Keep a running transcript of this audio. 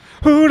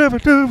Whatever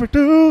do,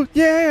 do,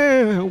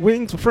 yeah.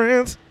 Wings with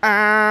friends.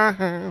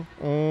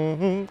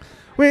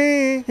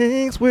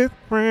 Wings with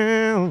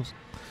friends.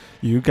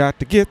 You got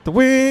to get the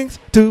wings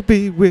to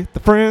be with the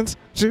friends.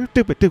 Shoot,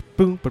 doop, doop,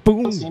 boom, Don't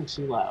boom. seem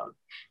too loud.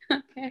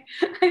 Okay.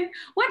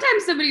 One time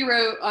somebody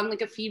wrote on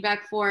like a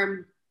feedback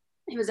form,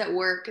 it was at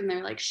work, and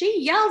they're like,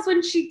 she yells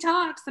when she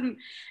talks. And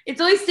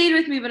it's always stayed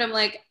with me, but I'm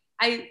like,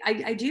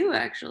 I do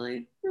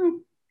actually.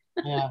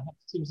 Yeah,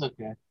 seems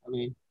okay. I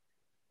mean,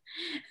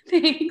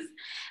 Thanks.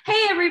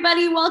 Hey,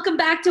 everybody. Welcome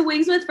back to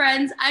Wings with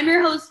Friends. I'm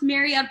your host,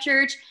 Mary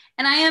Upchurch,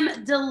 and I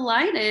am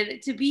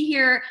delighted to be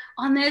here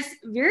on this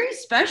very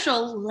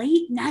special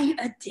late night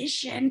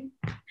edition.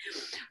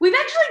 We've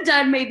actually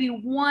done maybe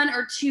one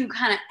or two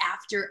kind of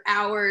after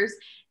hours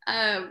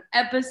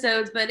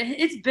episodes, but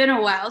it's been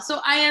a while.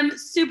 So I am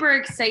super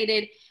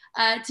excited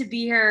to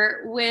be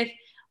here with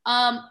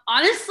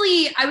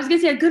honestly, I was gonna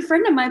say a good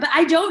friend of mine, but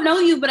I don't know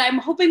you, but I'm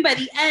hoping by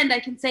the end I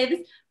can say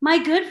this,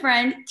 my good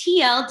friend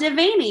TL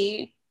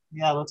Devaney.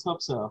 yeah, let's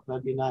hope so.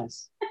 That'd be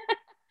nice.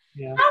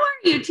 Yeah, How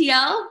are you,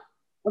 TL?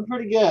 I'm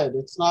pretty good.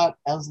 It's not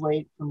as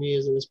late for me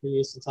as it is for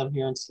you since I'm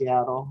here in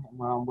Seattle and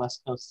we're on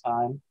West Coast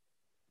time.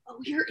 Oh,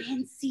 you're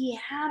in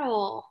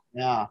Seattle.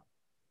 Yeah.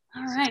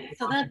 All right,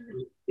 so that's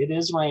It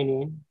is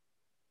raining,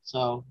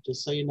 so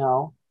just so you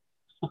know,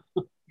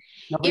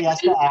 nobody it has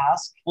to rained,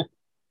 ask.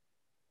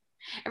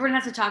 everyone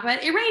has to talk about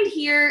it. It rained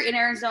here in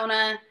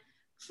Arizona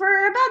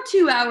for about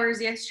 2 hours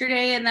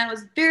yesterday, and that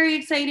was very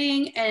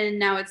exciting. And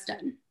now it's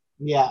done.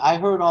 Yeah, I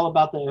heard all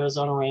about the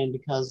Arizona rain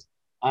because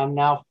I'm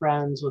now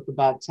friends with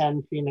about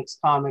 10 Phoenix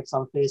comics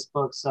on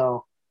Facebook,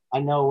 so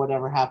I know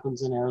whatever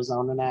happens in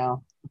Arizona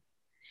now.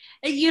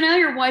 You know,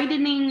 you're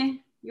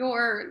widening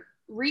your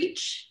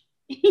reach.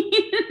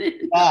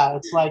 Yeah,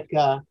 it's like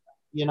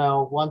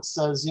once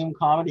Zoom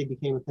comedy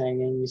became a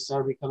thing and you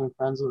started becoming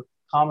friends with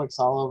comics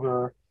all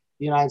over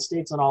the United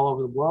States and all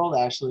over the world,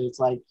 actually, it's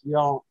like you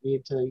don't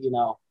need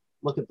to,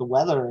 look at the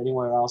weather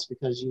anywhere else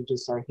because you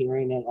just are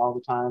hearing it all the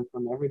time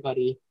from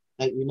everybody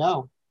that you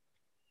know.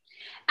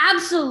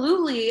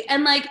 Absolutely.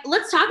 And like,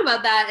 let's talk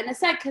about that in a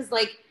sec, because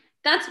like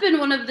that's been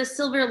one of the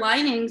silver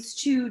linings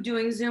to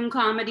doing Zoom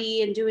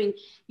comedy and doing,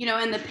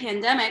 in the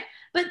pandemic.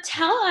 But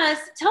tell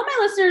my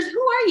listeners,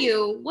 who are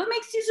you? What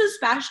makes you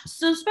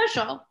so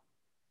special?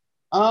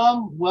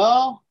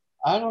 Well,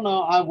 I don't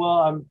know.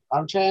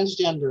 I'm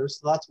transgender,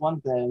 so that's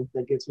one thing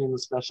that gets me in the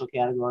special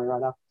category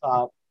right off the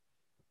top.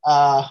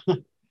 Uh,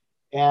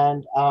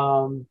 and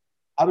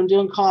I've been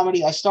doing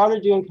comedy. I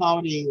started doing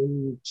comedy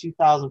in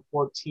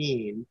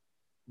 2014,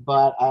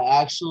 but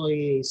I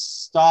actually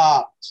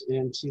stopped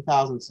in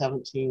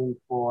 2017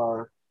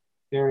 for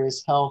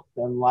various health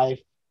and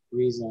life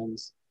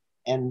reasons.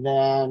 And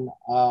then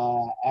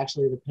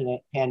actually the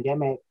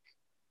pandemic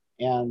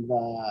and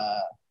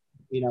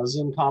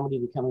Zoom comedy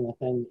becoming a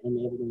thing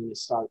enabled me to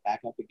start back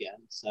up again.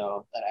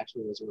 So that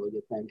actually was a really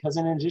good thing. Because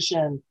in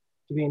addition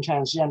to being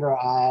transgender,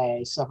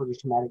 I suffered a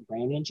traumatic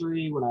brain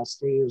injury when I was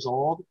 3 years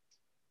old,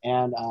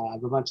 and I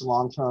have a bunch of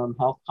long-term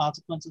health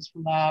consequences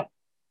from that.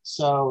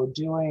 So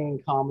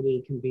doing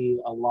comedy can be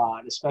a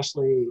lot,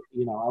 especially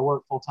I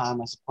work full time,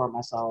 I support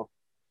myself,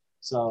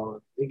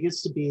 so it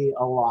gets to be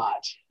a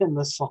lot in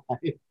this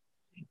life.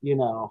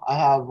 I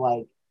have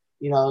like,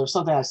 there's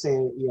something I say,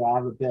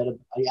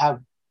 I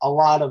have a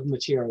lot of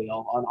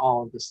material on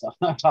all of the stuff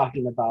that I'm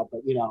talking about.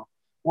 But,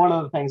 one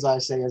of the things I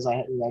say is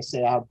I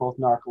say I have both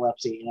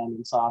narcolepsy and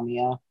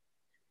insomnia,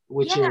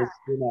 which Yeah. is,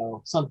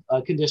 some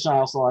a condition I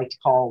also like to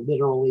call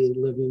literally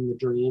living the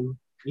dream,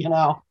 you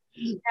know?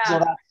 So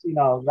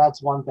Yeah.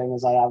 that's one thing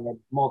is I have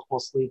multiple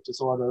sleep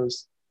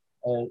disorders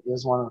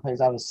is one of the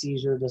things. I have a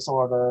seizure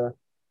disorder,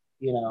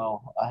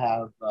 I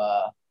have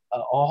a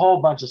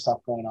whole bunch of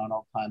stuff going on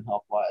all the time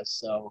health wise.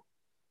 So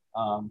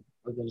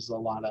there's a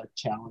lot of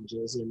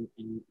challenges in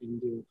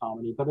doing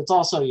comedy, but it's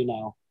also,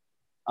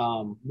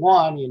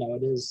 one,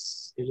 it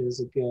is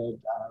a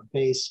good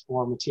base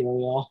for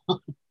material,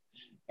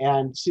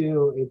 and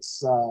two,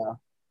 it's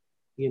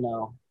you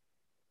know,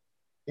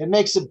 it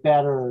makes it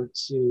better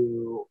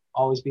to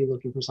always be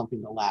looking for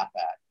something to laugh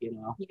at.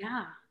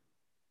 Yeah.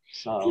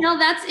 So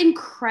That's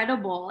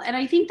incredible. And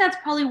I think that's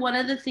probably one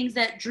of the things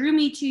that drew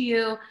me to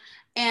you.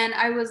 And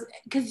I was,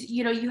 because,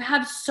 you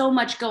have so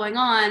much going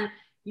on.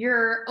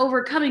 You're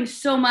overcoming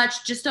so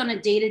much just on a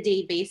day to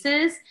day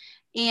basis.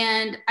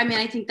 And I mean,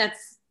 I think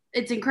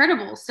it's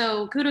incredible.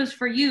 So kudos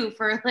for you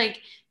for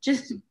like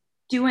just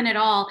doing it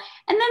all.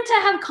 And then to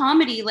have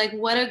comedy, like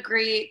what a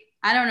great,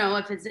 I don't know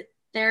if it's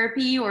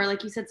therapy or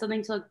like you said,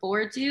 something to look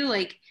forward to.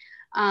 Like,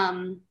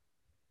 um,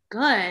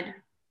 good.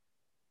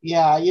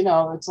 yeah,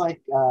 it's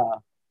like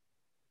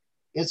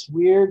it's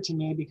weird to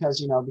me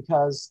because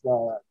because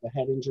the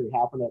head injury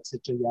happened at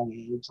such a young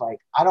age, like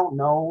I don't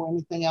know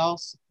anything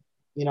else.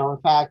 In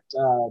fact,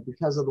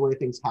 because of the way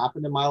things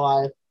happened in my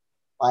life,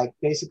 like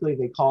basically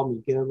they called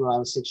me good when I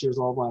was 6 years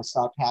old when I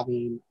stopped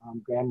having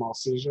grand mal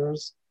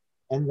seizures,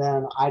 and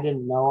then I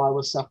didn't know I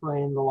was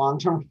suffering the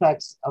long-term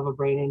effects of a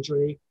brain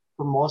injury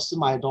for most of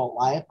my adult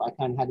life. I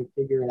kind of had to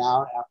figure it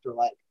out after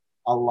like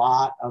a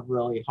lot of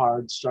really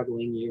hard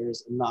struggling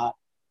years and not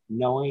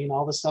knowing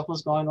all this stuff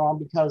was going on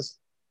because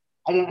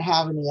I didn't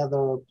have any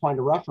other point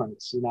of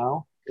reference, you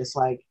know? It's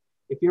like,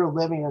 if you're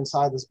living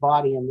inside this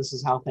body and this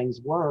is how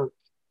things work,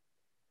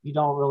 you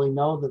don't really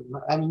know that.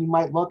 I mean, you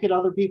might look at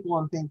other people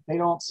and think they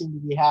don't seem to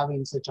be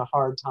having such a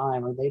hard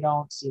time, or they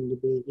don't seem to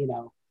be, you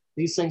know,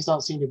 these things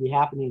don't seem to be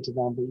happening to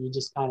them, but you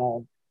just kind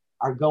of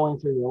are going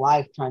through your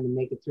life trying to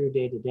make it through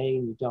day to day,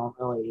 and you don't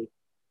really,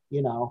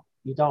 you know,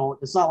 you don't,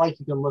 it's not like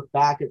you can look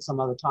back at some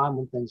other time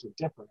when things were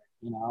different,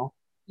 you know?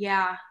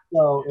 Yeah.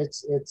 So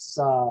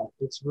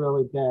it's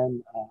really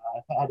been,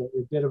 I've had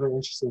a bit of an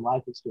interesting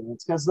life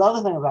experience, because the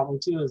other thing about me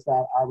too is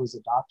that I was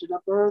adopted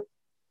at birth,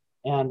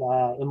 and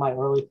in my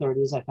early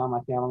 30s I found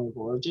my family of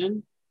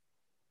origin.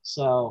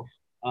 So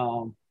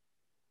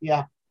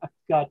yeah, I've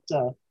got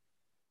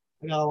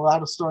I got a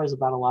lot of stories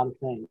about a lot of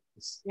things.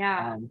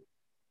 Yeah.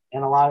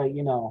 And a lot of,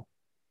 you know,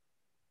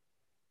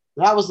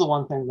 that was the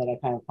one thing that I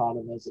kind of thought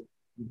of as it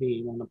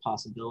being a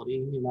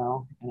possibility, you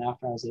know. And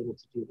after I was able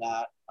to do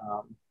that,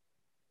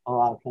 a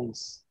lot of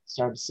things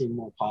started to seem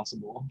more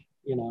possible,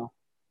 you know,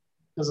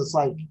 because it's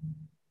like,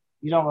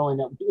 you don't really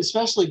know,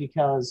 especially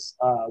because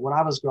when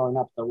I was growing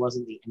up, there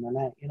wasn't the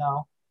internet, you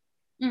know.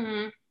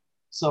 Mm-hmm.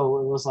 So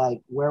it was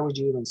like, where would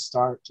you even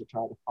start to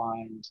try to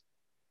find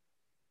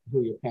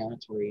who your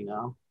parents were, you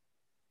know?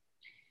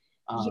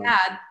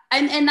 Yeah.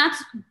 And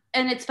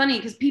it's funny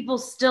because people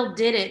still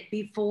did it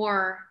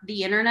before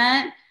the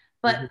internet,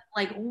 but Mm-hmm.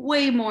 like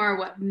way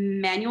more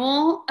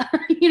manual,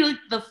 you know, like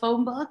the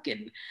phone book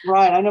and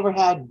Right. I never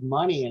had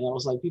money, and it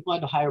was like people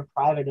had to hire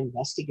private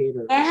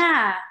investigators,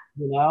 yeah.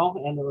 you know,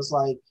 and it was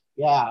like,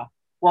 yeah.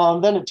 Well,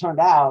 and then it turned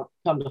out,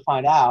 come to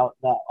find out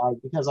that like,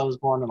 because I was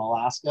born in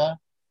Alaska,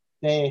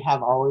 they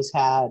have always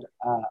had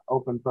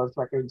open birth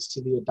records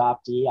to the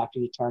adoptee after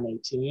you turn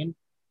 18,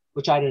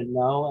 which I didn't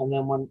know. And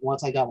then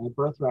once I got my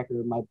birth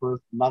record, my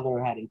birth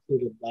mother had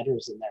included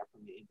letters in there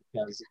for me,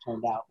 because it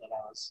turned out that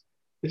I was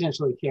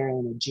potentially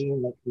carrying a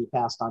gene that could be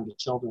passed on to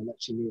children that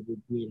she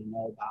needed me to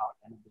know about,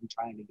 and had been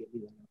trying to get me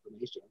that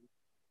information.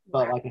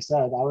 But like I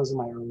said, I was in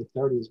my early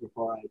 30s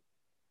before I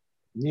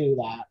knew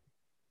that,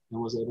 and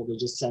was able to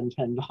just send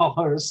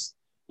 $10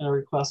 and a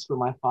request for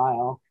my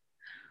file.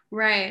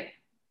 Right.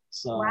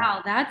 So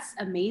wow, that's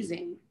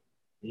amazing.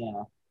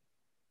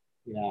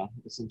 yeah,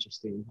 it's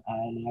interesting.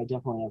 And I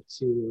definitely have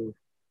two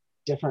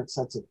different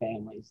sets of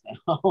families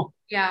now.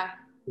 Yeah.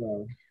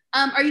 So,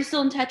 Are you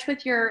still in touch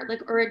with your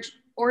like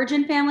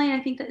origin family? I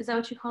think that is that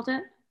what you called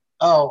it?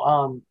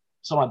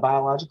 so my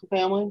biological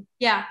family.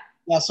 Yeah.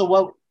 Yeah. So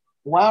what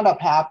wound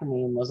up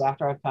happening was,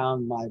 after I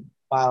found my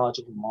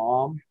biological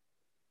mom,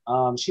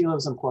 she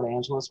lives in Port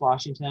Angeles,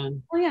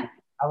 Washington. Oh yeah.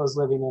 I was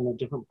living in a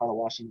different part of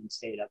Washington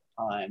State at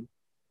the time,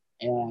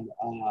 and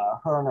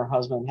her and her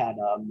husband had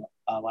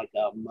like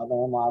a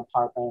mother-in-law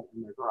apartment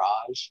in their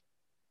garage,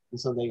 and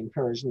so they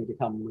encouraged me to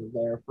come live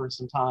there for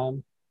some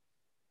time.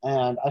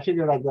 And I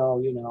figured I'd go,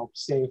 you know,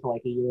 stay for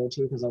like a year or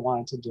two, because I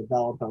wanted to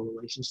develop a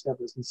relationship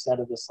instead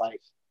of this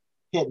like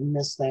hit and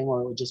miss thing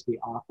where it would just be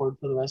awkward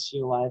for the rest of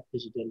your life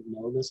because you didn't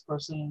know this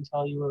person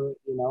until you were,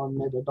 you know, in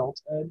mid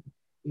adulthood.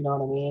 You know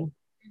what I mean?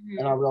 Mm-hmm.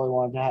 And I really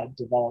wanted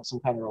to develop some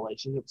kind of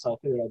relationship. So I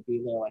figured I'd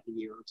be there like a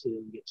year or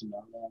two and get to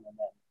know them, and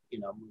then, you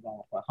know, move on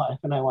with my life.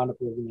 And I wound up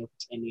living there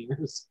for 10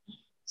 years.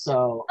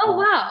 So, oh,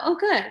 wow. Oh,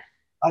 good.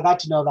 I got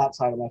to know that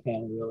side of my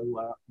family really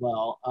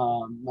well.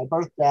 My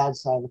birth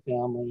dad's side of the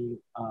family,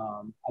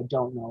 I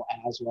don't know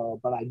as well,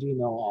 but I do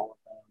know all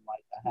of them.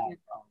 Like, I have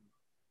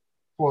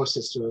 4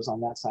 sisters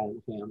on that side of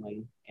the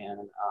family,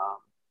 and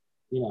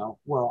you know,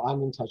 well,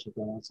 I'm in touch with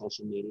them on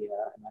social media,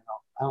 and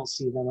I don't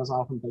see them as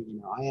often, but you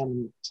know, I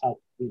am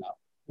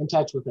in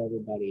touch with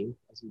everybody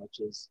as much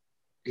as,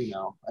 you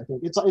know. I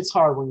think it's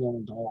hard when you're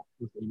an adult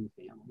with any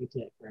family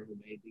for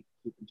everybody to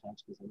keep in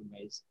touch, because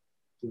everybody's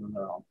doing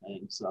their own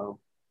thing. So,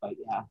 but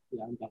yeah,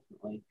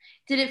 definitely.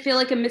 Did it feel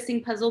like a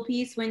missing puzzle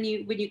piece when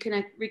you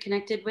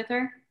reconnected with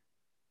her?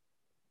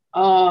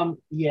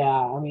 Yeah,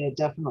 I mean, it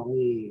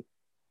definitely,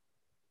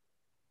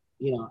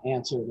 you know,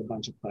 answered a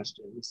bunch of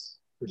questions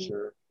for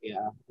sure.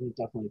 Yeah, it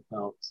definitely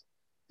felt,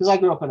 because I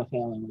grew up in a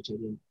family in which I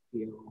didn't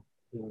feel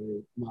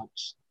very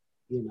much,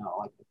 you know,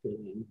 like a fit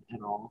in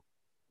at all,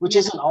 which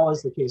isn't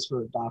always the case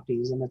for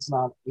adoptees. And it's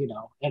not, you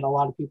know, and a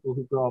lot of people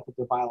who grow up with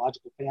their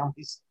biological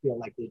families feel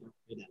like they don't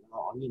fit in at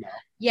all, you know.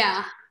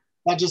 Yeah.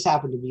 That just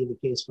happened to be the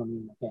case for me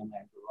in the family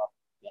I grew up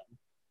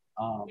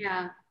in.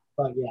 Yeah.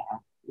 But yeah,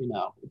 you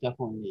know, it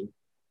definitely.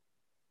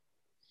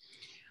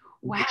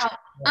 Wow.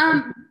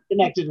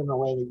 Connected in a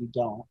way that you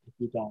don't if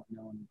you don't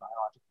know any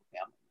biological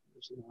family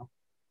members, you know.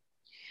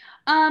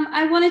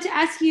 I wanted to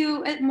ask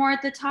you more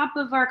at the top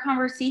of our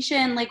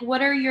conversation, like,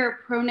 what are your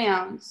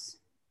pronouns?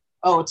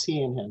 Oh, it's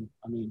he and him.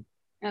 I mean,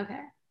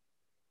 okay.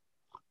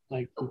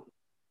 Like, all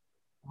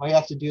you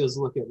have to do is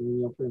look at me, and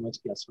you'll pretty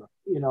much guess what,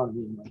 you know what I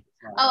mean. Like,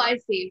 oh, I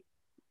see.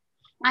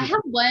 I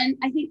have one.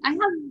 I think I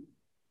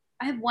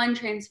have one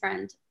trans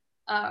friend,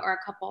 or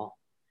a couple,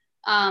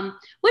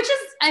 which is,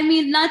 I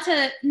mean, not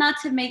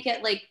to make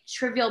it like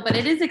trivial, but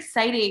it is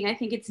exciting. I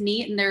think it's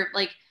neat, and they're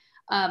like,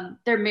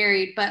 they're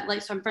married, but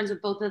like, so I'm friends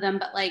with both of them,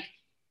 but like,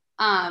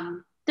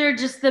 they're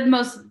just the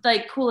most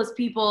like coolest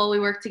people. We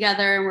work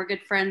together and we're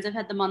good friends. I've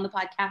had them on the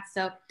podcast.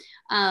 So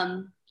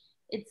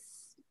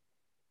it's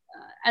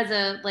as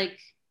a like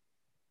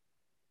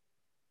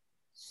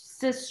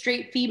cis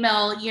straight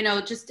female, you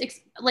know, just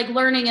like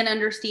learning and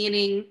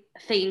understanding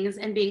things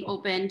and being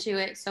open to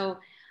it. So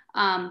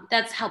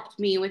that's helped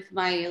me with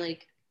my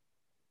like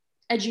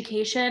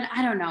education.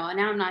 I don't know.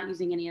 Now I'm not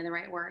using any of the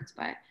right words,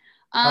 but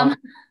I'm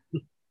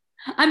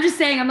just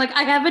saying, I'm like,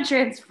 I have a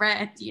trans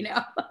friend, you know.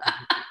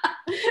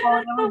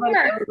 Well,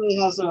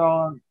 everybody has their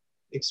own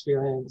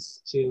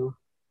experience too.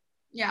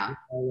 Yeah.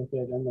 With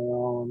it and their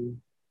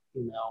own,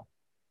 you know.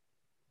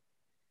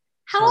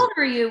 How old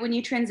were you when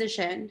you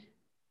transitioned?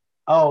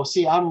 Oh,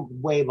 see,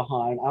 I'm way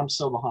behind. I'm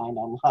so behind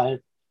on life,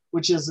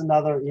 which is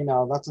another, you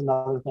know, that's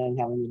another thing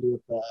having to do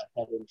with the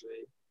head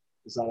injury,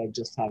 is that I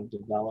just have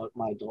developed,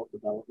 my adult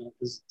development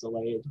is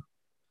delayed.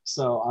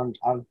 So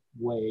I'm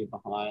way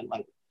behind.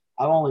 Like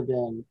I'm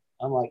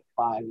like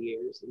 5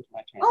 years into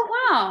my transition. Oh,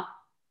 wow.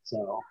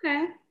 So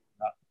okay.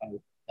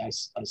 I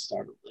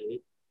started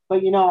late.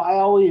 But, you know, I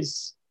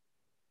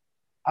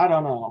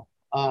don't know.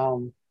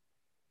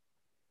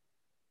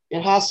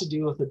 It has to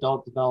do with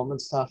adult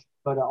development stuff,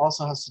 but it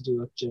also has to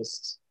do with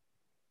just,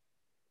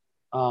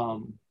 I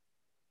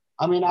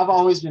mean, I've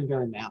always been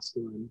very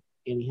masculine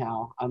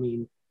anyhow. I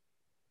mean,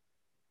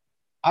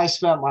 I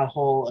spent my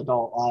whole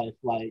adult life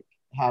like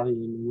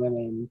having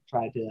women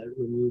try to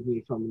remove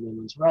me from the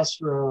women's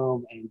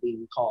restroom and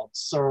being called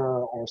sir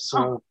or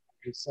sir,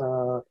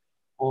 sir,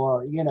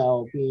 or, you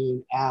know,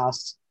 being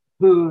asked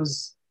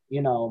who's,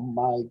 you know,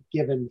 my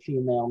given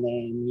female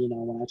name, you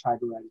know, when I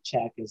tried to write a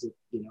check, is it,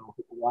 you know,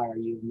 why are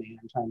you a man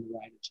trying to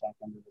write a check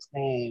under this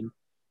name?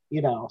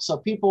 You know, so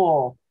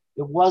people,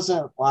 it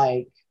wasn't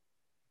like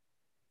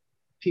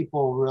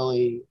people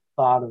really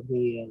thought of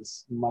me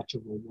as much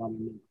of a woman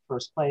in the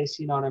first place,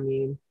 you know what I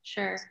mean?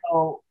 Sure.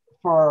 So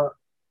for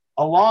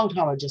a long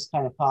time, I just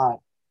kind of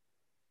thought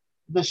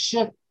the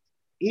shift,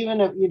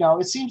 even if, you know,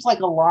 it seems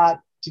like a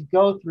lot to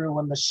go through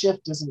when the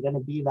shift isn't going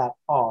to be that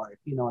far, if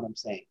you know what I'm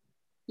saying.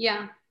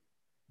 Yeah.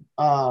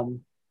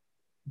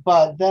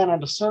 But then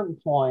at a certain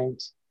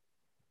point,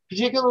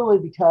 particularly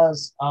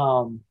because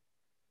a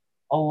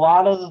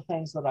lot of the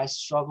things that I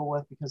struggle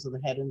with because of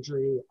the head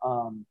injury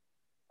are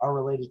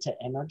related to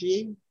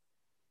energy.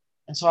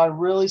 And so I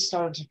really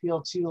started to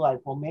feel too like,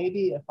 well,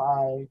 maybe if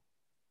I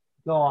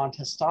go on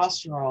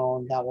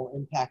testosterone, that will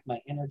impact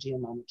my energy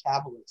and my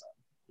metabolism,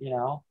 you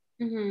know?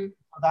 Mm-hmm.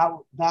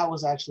 That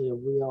was actually a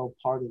real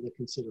part of the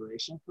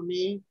consideration for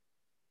me.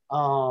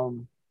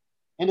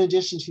 In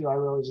addition to, I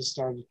really just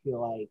started to feel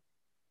like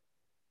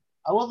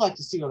I would like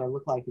to see what I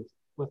look like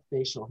with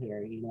facial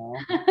hair, you know?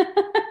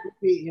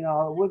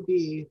 It would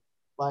be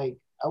like,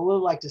 I would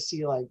like to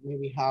see like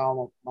maybe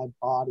how my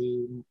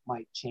body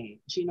might change.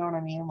 You know what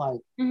I mean?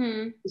 Like,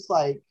 It's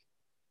like,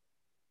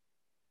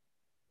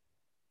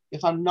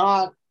 if I'm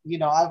not, you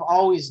know, I've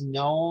always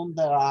known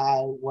that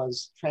I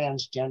was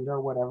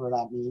transgender, whatever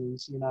that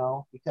means, you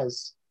know,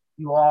 because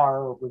you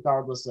are,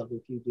 regardless of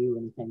if you do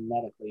anything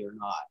medically or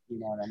not, you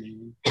know what I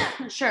mean?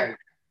 Sure. Like,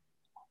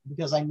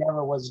 because I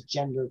never was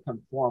gender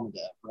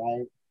conformative,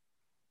 right?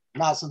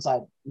 Not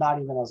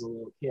even as a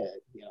little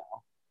kid, you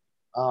know.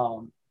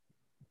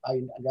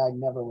 I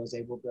never was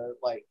able to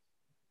like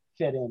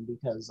fit in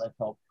because I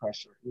felt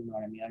pressure, you know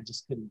what I mean? I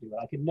just couldn't do it.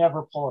 I could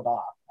never pull it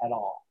off at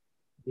all,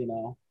 you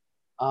know?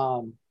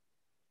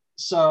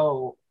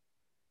 So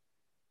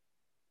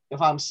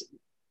if I'm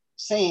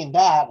saying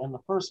that in the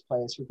first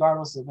place,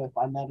 regardless of if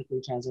I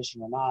medically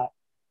transition or not,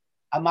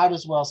 I might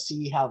as well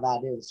see how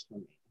that is for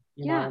me,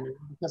 you know what I mean?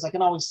 Because I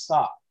can always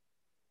stop,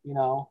 you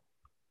know?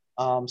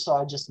 So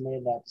I just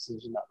made that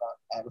decision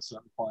at a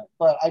certain point.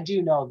 But I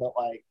do know that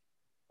like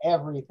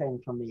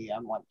everything for me,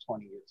 I'm like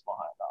 20 years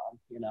behind on,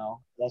 you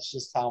know? That's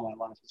just how my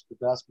life has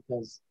progressed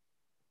because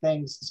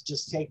things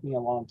just take me a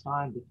long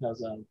time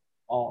because of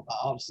all the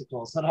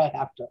obstacles that I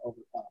have to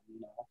overcome,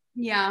 you know?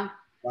 Yeah.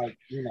 Like,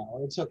 you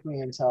know, it took me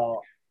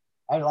until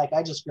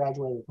I just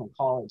graduated from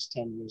college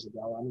 10 years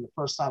ago. I mean, the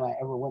first time I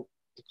ever went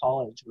to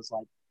college was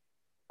like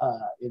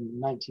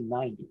in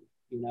 1990,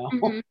 you know?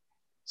 Mm-hmm.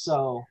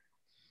 So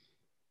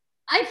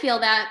I feel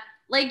that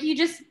like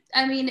it's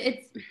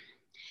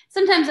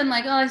sometimes I'm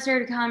like, oh, I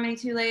started comedy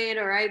too late,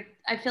 or I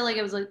feel like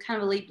I was like kind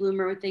of a late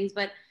bloomer with things,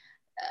 but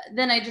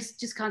then I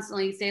just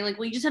constantly say like,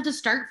 well, you just have to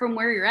start from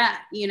where you're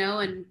at, you know,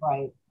 and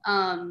right.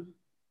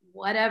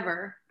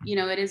 Whatever, you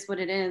know, it is what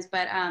it is.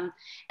 But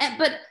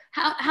but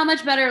how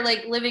much better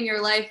like living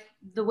your life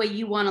the way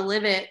you want to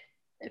live it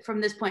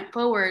from this point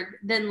forward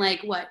than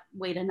like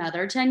wait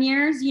another 10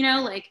 years, you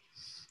know, like,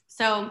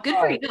 so good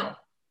for you.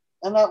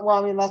 And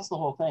I mean, that's the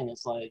whole thing.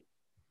 It's like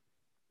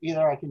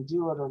either I can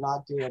do it or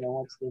not do it, and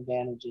what's the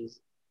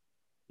advantages?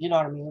 You know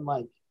what I mean?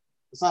 Like,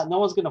 it's not, no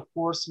one's gonna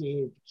force me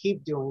to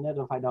keep doing it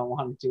if I don't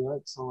want to do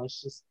it. So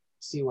let's just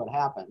see what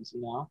happens,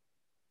 you know?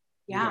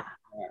 Yeah.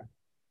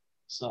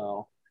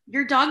 So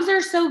your dogs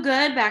are so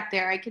good back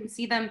there. I can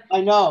see them.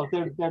 I know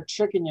they're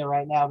tricking you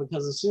right now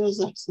because as soon as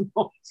there's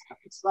noise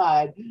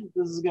outside,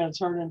 this is gonna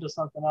turn into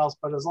something else.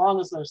 But as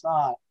long as there's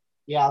not,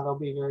 Yeah, they'll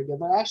be very good.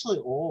 They're actually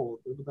old.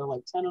 They're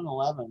like 10 and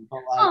 11, but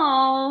like,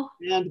 Oh.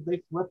 and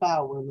they flip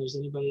out when there's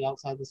anybody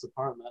outside this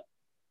apartment.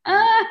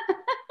 Ah.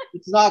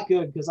 It's not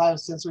good because I have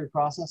sensory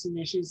processing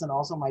issues, and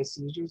also my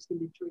seizures can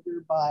be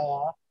triggered by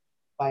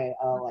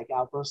like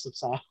outbursts of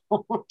sound.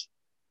 Oh,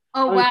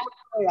 I mean, wow.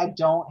 fortunately, I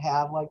don't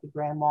have like the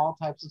grand mal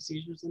types of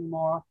seizures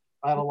anymore.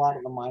 I have a lot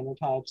of the minor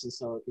types, and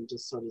so it can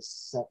just sort of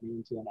set me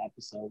into an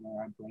episode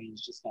where my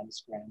brain's just kind of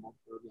scrambled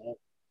for a bit.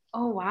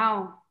 Oh,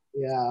 wow.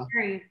 Yeah,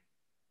 Great.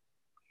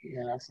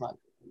 yeah, that's not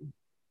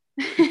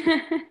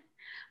good.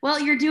 Well,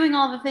 you're doing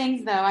all the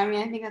things though. I mean,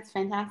 I think that's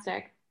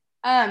fantastic.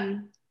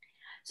 Um,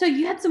 so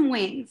you had some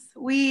wings.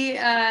 We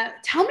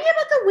tell me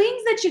about the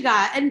wings that you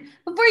got. And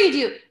before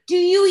you do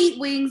you eat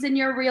wings in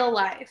your real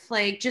life?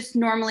 Like just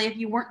normally if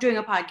you weren't doing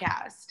a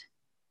podcast?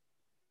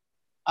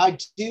 I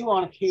do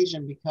on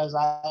occasion because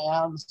I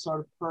am the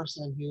sort of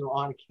person who,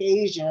 on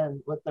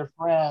occasion, with their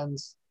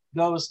friends,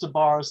 goes to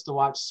bars to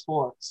watch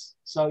sports.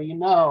 So you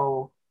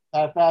know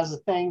that if that's a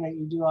thing that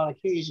you do on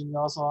occasion, you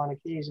also on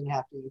occasion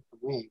have to eat the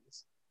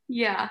wings.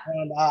 Yeah.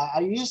 And I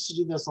used to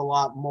do this a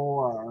lot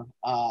more.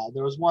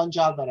 There was one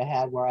job that I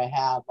had where I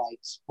had like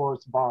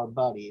sports bar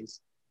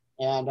buddies.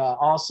 And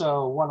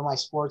also, one of my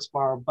sports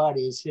bar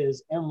buddies,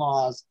 his in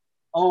laws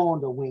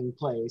owned a wing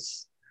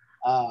place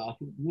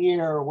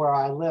near where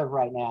I live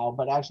right now.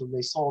 But actually,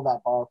 they sold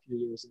that bar a few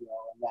years ago,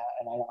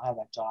 and I don't have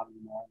that job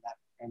anymore. And that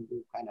friend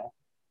group kind of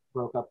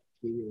broke up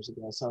a few years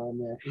ago. So in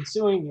the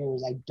ensuing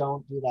years, I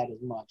don't do that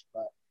as much.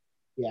 But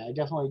yeah, I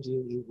definitely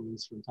do eat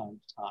wings from time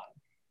to time.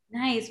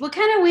 Nice. What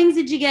kind of wings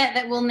did you get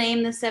that we'll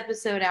name this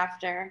episode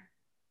after?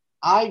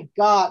 I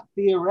got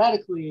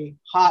theoretically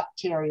hot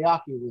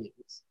teriyaki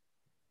wings,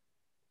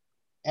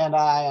 and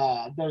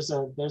there's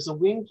a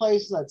wing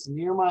place that's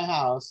near my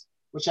house,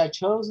 which I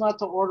chose not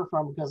to order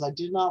from because I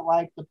did not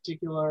like the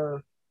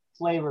particular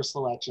flavor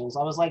selections.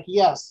 I was like,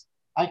 yes,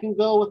 I can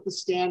go with the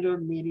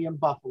standard medium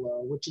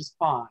buffalo, which is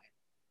fine,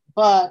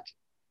 but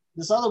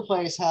this other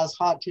place has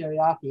hot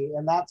teriyaki,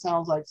 and that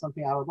sounds like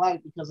something I would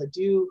like because I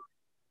do.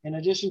 In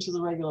addition to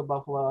the regular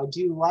buffalo, I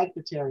do like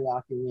the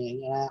teriyaki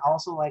wing, and I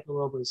also like a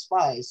little bit of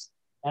spice.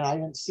 And I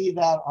didn't see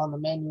that on the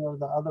menu of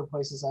the other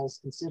places I was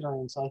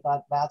considering, so I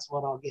thought that's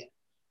what I'll get.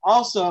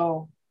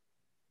 Also,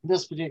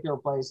 this particular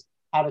place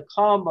had a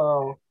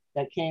combo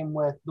that came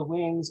with the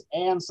wings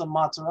and some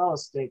mozzarella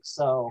sticks,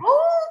 so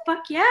Oh,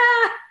 fuck yeah.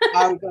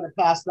 I was going to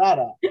pass that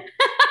up.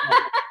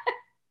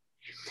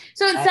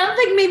 So it sounds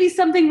like maybe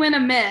something went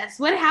amiss.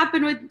 What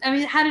happened with, I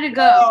mean, how did it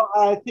go?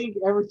 Well, I think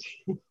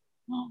everything.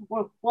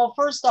 Well,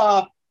 first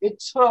off,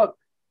 it took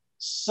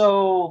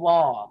so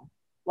long.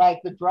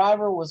 Like the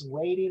driver was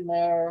waiting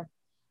there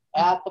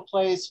at the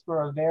place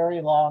for a very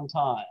long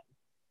time.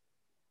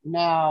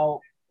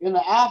 Now, in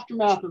the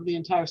aftermath of the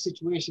entire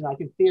situation, I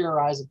can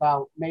theorize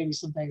about maybe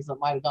some things that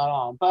might have gone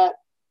on. But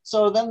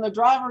so then the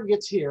driver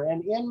gets here,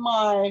 and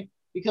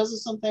because of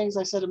some things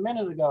I said a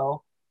minute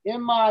ago,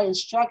 in my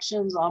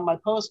instructions on my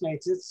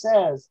Postmates, it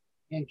says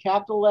in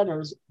capital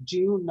letters,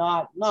 "Do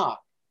not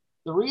knock."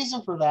 The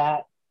reason for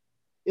that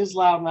is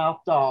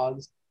loudmouth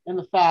dogs and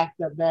the fact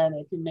that then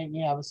it can make me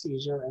have a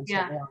seizure and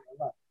set me on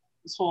my butt.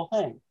 This whole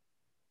thing.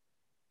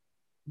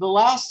 The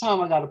last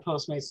time I got a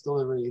Postmates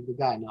delivery, the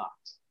guy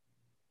knocked.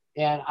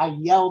 And I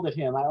yelled at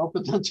him. I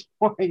opened the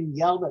door and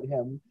yelled at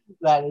him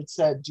that it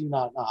said, "Do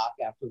not knock,"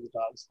 after the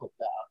dogs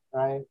flipped out,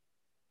 right?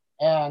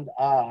 And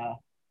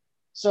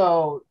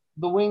so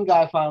the wing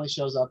guy finally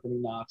shows up and he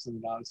knocks and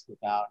the dogs flip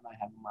out and I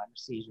have a minor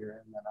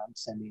seizure, and then I'm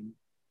sending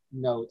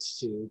notes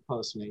to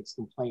Postmates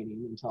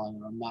complaining and telling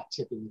them I'm not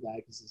tipping the guy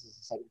because this is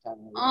the second time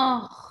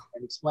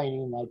and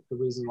explaining like the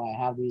reason why I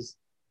have these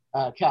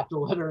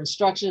capital letter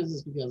instructions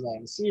is because I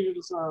have a seizure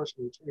disorder, which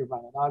can be triggered by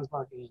my dog's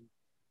barking,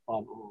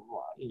 blah, blah, blah,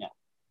 blah, you know.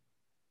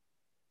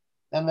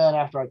 And then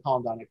after I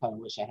calmed down, I kind of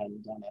wish I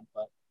hadn't done it,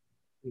 but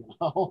you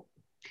know.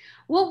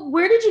 Well,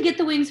 where did you get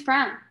the wings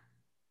from?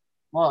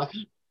 Well,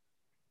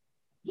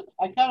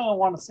 I kind of don't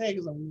want to say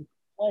because I'm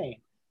playing.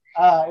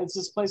 It's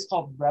this place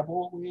called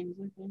Rebel Wings,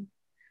 I think.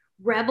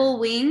 Rebel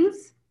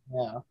Wings?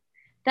 Yeah.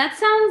 That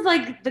sounds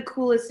like the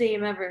coolest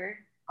name ever.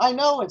 I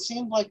know, it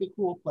seemed like a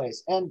cool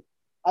place. And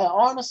I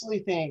honestly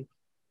think,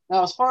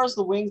 now as far as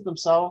the wings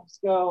themselves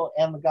go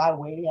and the guy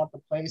waiting at the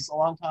place a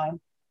long time,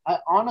 I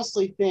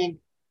honestly think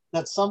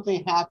that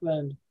something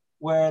happened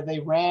where they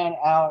ran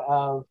out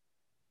of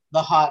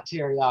the hot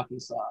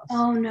teriyaki sauce.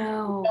 Oh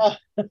no.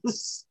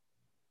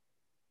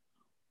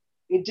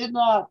 It did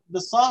not, the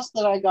sauce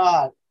that I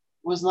got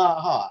was not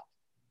hot.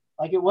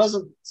 Like it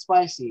wasn't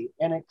spicy.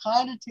 And it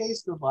kind of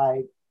tasted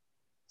like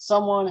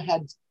someone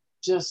had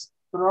just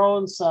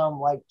thrown some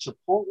like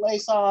chipotle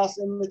sauce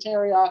in the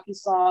teriyaki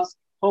sauce,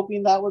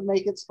 hoping that would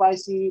make it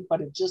spicy,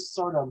 but it just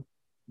sort of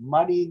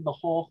muddied the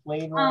whole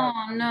flavor.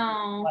 Oh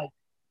no. Like,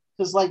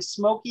 because like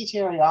smoky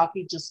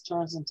teriyaki just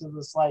turns into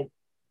this like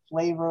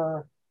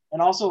flavor,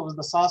 and also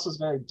the sauce was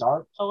very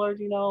dark colored,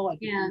 you know, like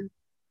yeah.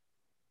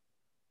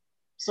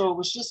 So it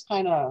was just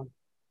kind of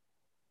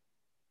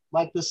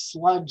like the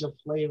sludge of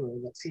flavor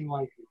that seemed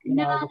like, you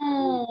know.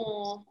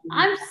 No,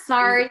 I'm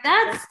sorry.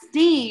 That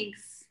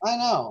stinks. I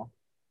know.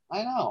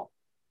 I know.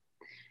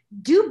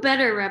 Do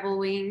better, Rebel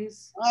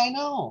Wings. I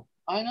know.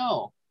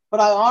 But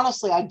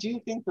I do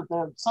think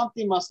that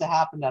something must have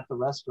happened at the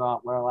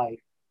restaurant where,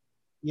 like,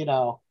 you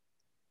know,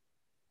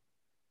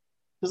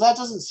 because that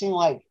doesn't seem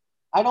like,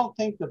 I don't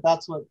think that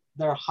that's what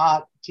their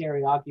hot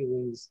teriyaki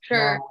wings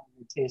Sure.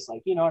 normally taste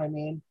like. You know what I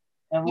mean?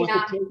 And with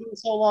Yeah. it taking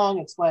so long,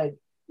 it's like,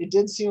 it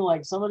did seem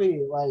like somebody,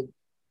 like,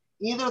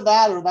 either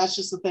that or that's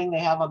just the thing they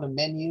have on the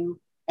menu,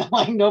 and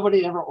like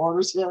nobody ever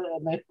orders it,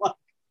 and they're like,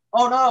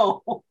 oh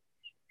no,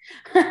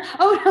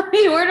 Oh, no,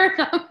 he ordered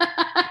them.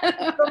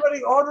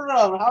 somebody ordered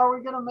them. How are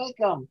we gonna make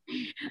them?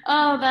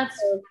 Oh,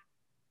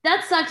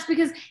 that sucks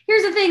because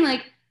here's the thing,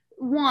 like,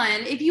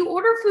 one, if you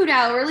order food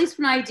out, or at least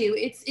when I do,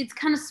 it's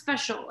kind of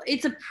special.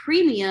 It's a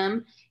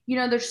premium.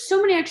 There's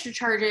so many extra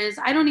charges.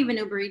 I don't even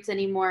Uber Eats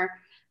anymore,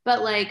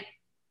 but like,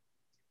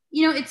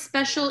 it's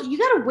special. You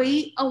gotta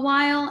wait a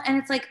while, and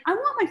it's like, I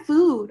want my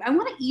food. I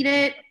want to eat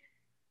it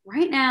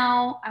right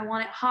now. I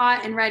want it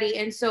hot and ready.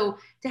 And so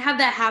to have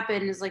that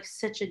happen is like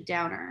such a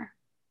downer.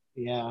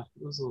 Yeah,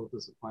 it was a little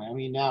disappointing. I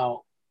mean,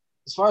 now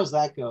as far as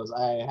that goes,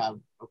 I have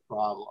a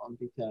problem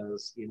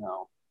because,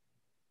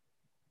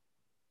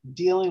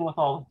 dealing with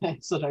all the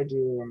things that I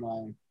do in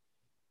my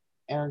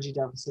energy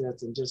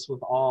deficits and just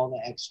with all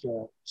the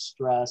extra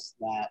stress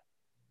that,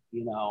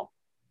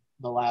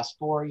 the last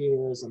 4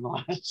 years and the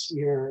last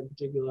year in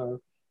particular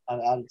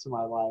I've added to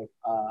my life,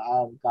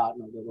 I've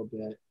gotten a little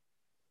bit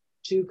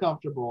too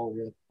comfortable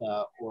with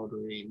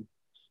ordering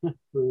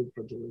food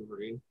for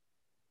delivery.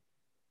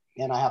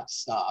 And I have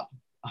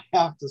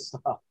to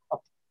stop.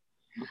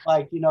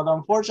 Like, the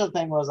unfortunate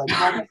thing was I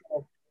told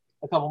myself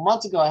a couple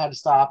months ago I had to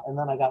stop, and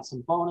then I got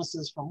some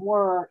bonuses from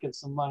work and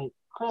some money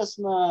for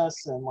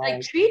Christmas, and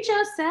Like, treat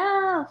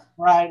yourself.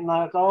 right, and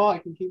I go, oh, I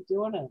can keep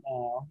doing it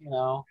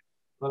now,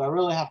 but I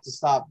really have to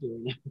stop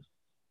doing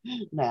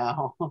it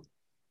now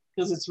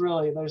because it's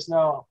really, there's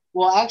no,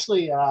 well,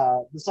 actually,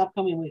 this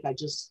upcoming week I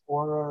just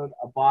ordered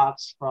a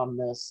box from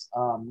this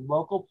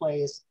local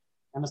place,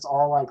 and it's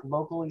all like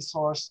locally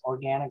sourced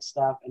organic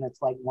stuff, and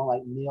it's like more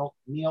like meal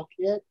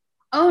kit.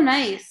 Oh,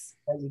 nice.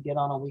 That you get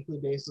on a weekly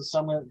basis. So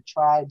I'm going to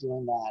try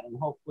doing that, and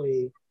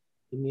hopefully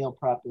the meal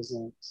prep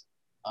isn't,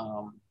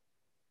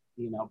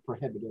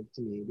 prohibitive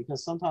to me,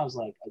 because sometimes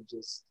like I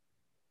just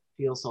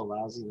feel so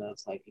lousy that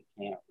it's like I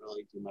can't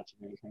really do much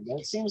of anything. But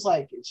it seems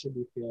like it should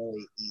be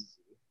fairly easy.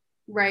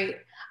 Right.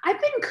 I've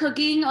been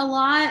cooking a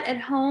lot at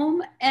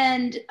home,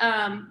 and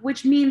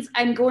which means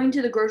I'm going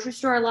to the grocery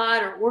store a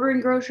lot or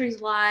ordering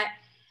groceries a lot.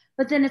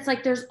 But then it's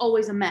like there's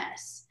always a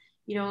mess.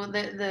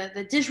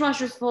 The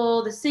dishwasher's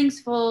full, the sink's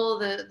full,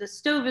 the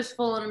stove is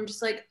full, and I'm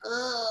just like,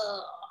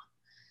 ugh.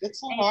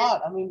 It's a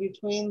lot. I mean,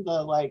 between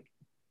the like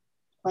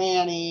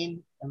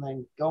planning and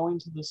then going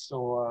to the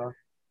store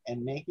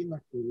and making the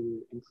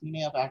food and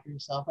cleaning up after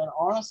yourself, and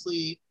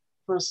honestly,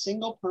 for a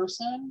single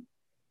person,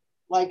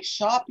 like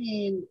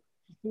shopping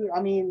food,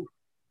 I mean,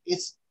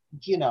 it's,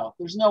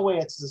 there's no way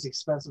it's as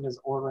expensive as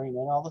ordering it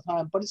all the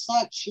time, but it's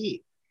not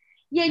cheap.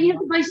 Yeah, and you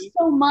have to buy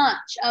so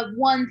much of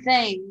one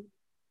thing.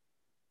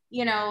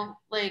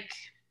 Like,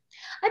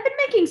 I've been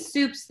making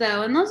soups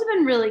though, and those have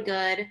been really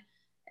good.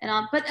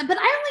 And but I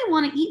only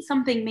want to eat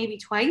something maybe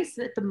twice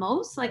at the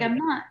most. Like, I'm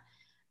not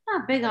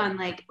big on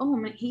like, oh,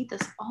 I'm gonna eat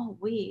this all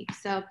week.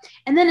 So,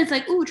 and then it's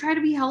like, oh, try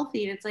to be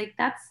healthy, and it's like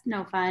that's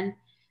no fun.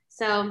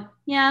 So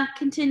yeah,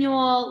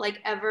 continual like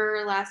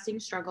everlasting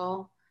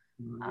struggle.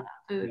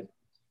 Food.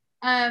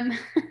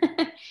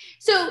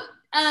 So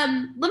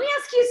let me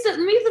ask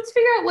you, let's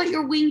figure out what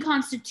your wing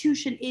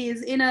constitution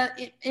is in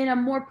a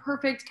more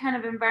perfect kind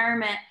of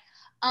environment.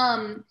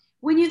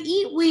 When you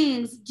eat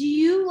wings, do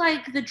you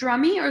like the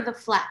drummy or the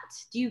flat?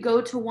 Do you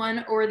go to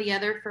one or the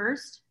other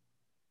first?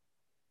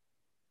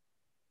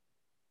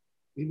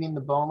 You mean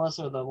the boneless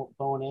or the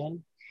bone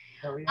in?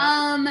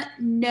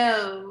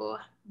 No,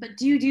 but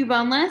do you do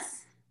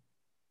boneless?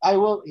 I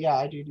will. Yeah,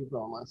 I do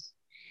boneless.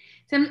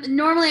 So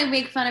normally I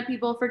make fun of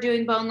people for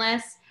doing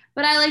boneless,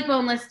 but I like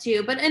boneless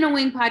too. But in a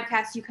wing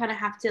podcast, you kind of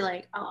have to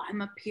like, oh,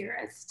 I'm a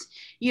purist,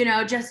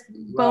 just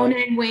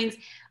bone-in wings.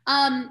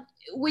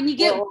 When you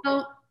get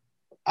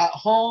at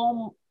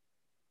home,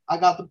 I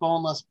got the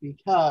boneless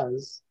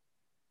because,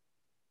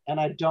 and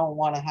I don't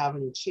want to have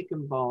any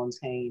chicken bones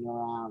hanging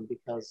around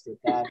because the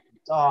bad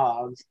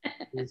dogs,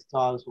 these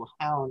dogs will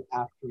hound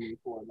after me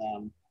for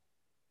them.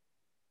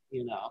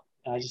 And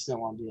I just don't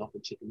want to deal with the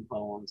chicken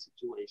bone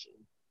situation.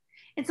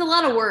 It's a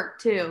lot of work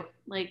too.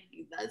 Like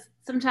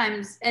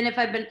sometimes if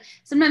I've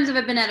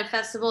been at a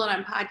festival and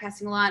I'm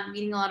podcasting a lot and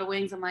eating a lot of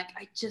wings, I'm like,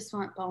 I just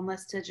want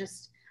boneless I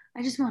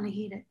just want to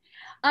eat it.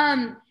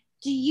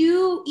 Do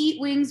you eat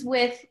wings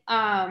with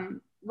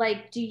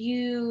like, do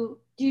you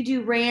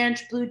do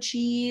ranch, blue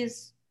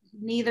cheese,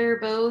 neither,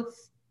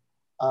 both?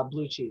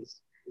 Blue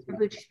cheese.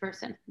 Blue cheese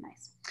person.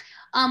 Nice.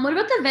 What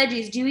about the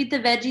veggies? Do you eat the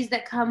veggies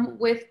that come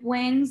with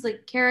wings,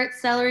 like carrot,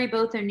 celery,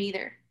 both, or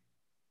neither?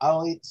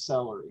 I'll eat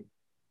celery.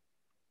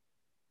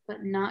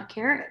 But not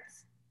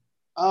carrots.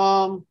 It's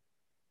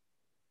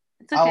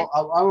okay.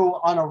 I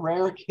will on a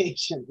rare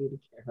occasion eat a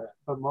carrot,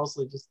 but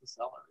mostly just the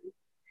celery.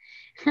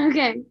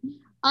 Okay.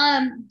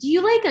 Do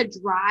you like a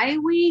dry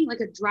wing,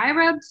 like a dry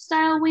rub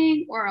style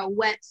wing, or a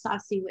wet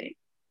saucy wing?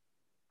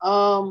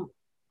 I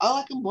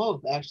like them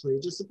both actually.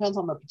 It just depends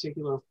on the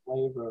particular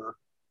flavor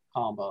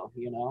combo,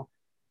 you know.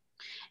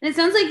 And it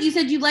sounds like you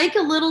said you like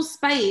a little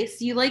spice.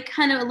 You like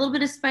kind of a little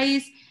bit of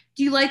spice.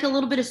 Do you like a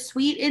little bit of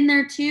sweet in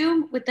there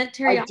too with that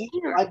teriyaki?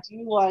 I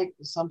do like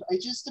some. It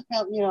just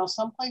depends, you know.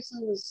 Some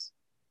places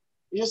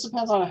it just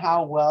depends on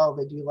how well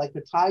they do. Like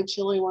the Thai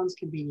chili ones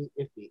can be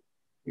iffy.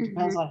 It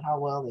depends on how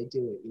well they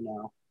do it, you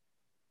know.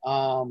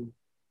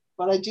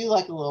 But I do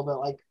like a little bit.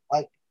 Like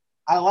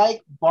I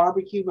like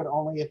barbecue, but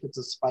only if it's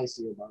a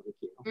spicier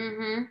barbecue.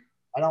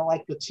 I don't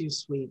like the too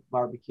sweet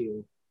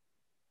barbecue,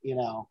 you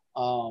know.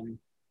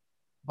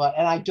 But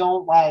and I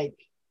don't like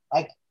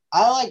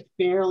I like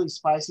fairly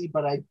spicy,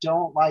 but I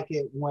don't like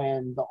it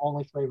when the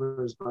only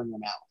flavor is burn your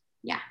mouth.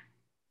 Yeah,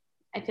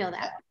 I feel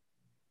that.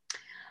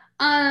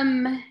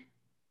 Um,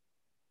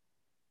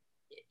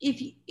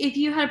 if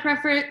you had a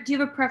preference, do you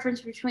have a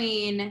preference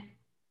between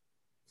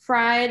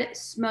fried,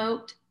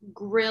 smoked,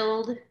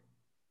 grilled,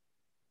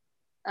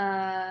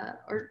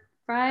 or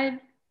fried?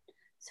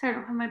 Sorry, I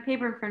don't have my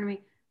paper in front of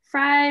me.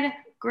 Fried,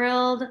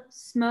 grilled,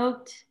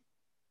 smoked.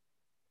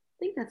 I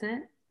think that's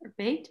it. Or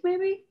baked,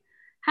 maybe.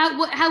 How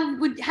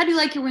do you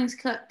like your wings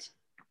cooked?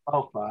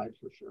 Oh, fried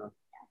for sure.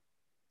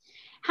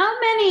 How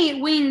many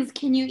wings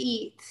can you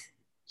eat?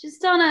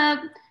 Just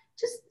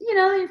you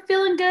know, you're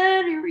feeling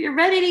good, you're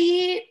ready to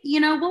eat. You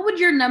know, what would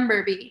your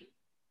number be?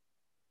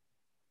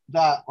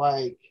 That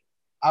like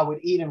I would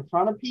eat in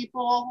front of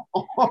people,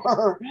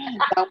 or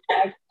that would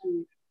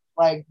actually,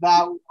 like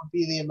that would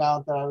be the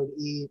amount that I would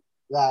eat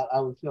that I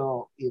would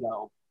feel, you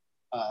know,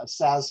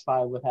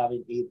 satisfied with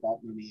having eat that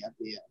many at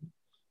the end.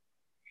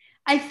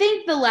 I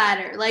think the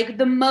latter, like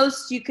the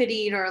most you could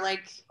eat, or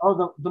like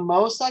the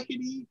most I could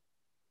eat.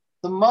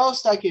 The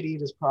most I could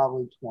eat is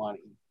probably 20.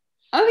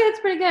 Okay, that's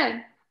pretty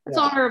good. That's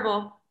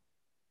honorable.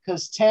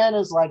 Because 10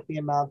 is like the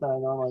amount that I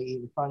normally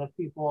eat in front of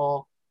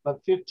people,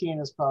 but 15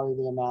 is probably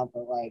the amount that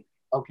like,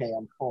 okay,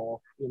 I'm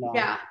full, you know.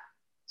 Yeah.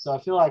 So I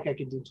feel like I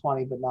could do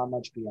 20, but not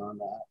much beyond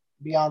that.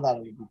 Beyond that, it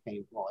would be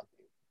painful, I think.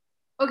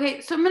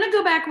 Okay, so I'm gonna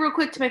go back real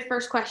quick to my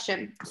first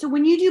question. So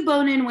when you do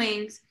bone-in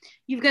wings,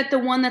 you've got the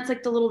one that's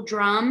like the little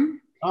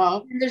drum,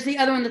 and there's the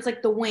other one that's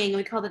like the wing.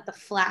 We call it the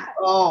flat.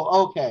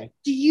 Oh, okay.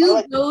 Do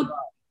you go?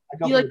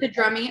 You like the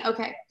drummy?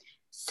 Okay,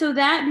 so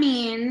that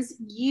means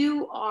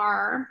you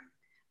are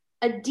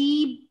a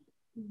DBC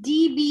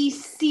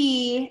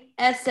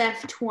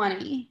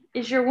SF20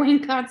 is your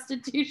wing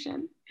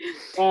constitution.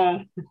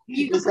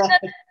 Does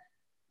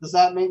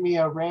that make me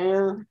a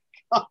rare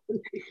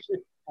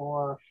combination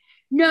or?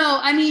 No,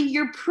 I mean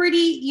you're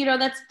pretty. You know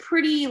that's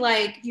pretty.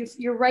 Like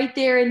you're right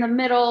there in the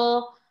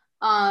middle.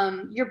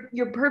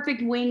 Your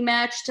perfect wing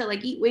match to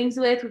like eat wings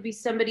with would be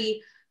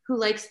somebody who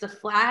likes the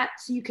flat,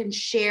 so you can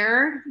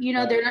share. You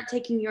know, they're not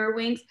taking your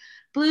wings.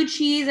 Blue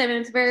cheese. I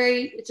mean,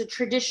 it's a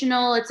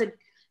traditional. It's a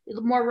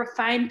more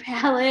refined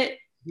palate.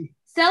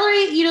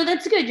 Celery, you know,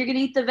 that's good. You're gonna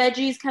eat the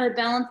veggies, kind of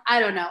balance. I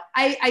don't know.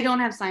 I don't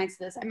have science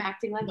to this. I'm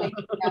acting like I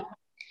know.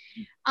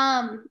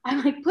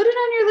 I'm like, put it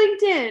on your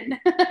LinkedIn.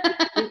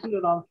 Put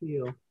it on for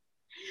you.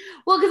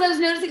 Well, because I was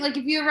noticing, like,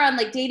 if you're on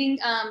like dating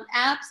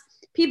apps,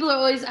 people are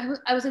always. I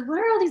was like, what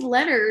are all these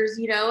letters,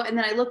 you know? And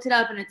then I looked it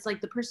up, and it's like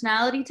the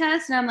personality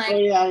test, and I'm like,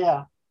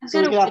 yeah.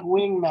 So you can have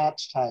wing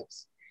match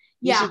types.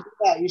 You should do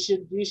that.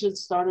 You should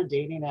start a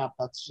dating app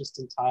that's just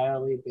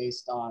entirely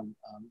based on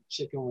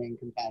chicken wing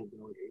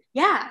compatibility.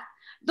 Yeah.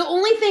 The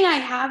only thing I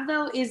have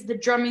though is the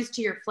drummies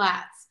to your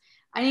flats.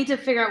 I need to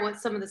figure out what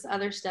some of this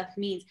other stuff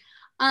means.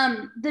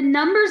 The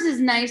numbers is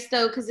nice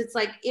though, because it's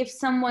like if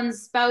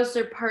someone's spouse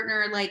or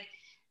partner, like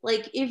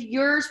if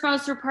your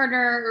spouse or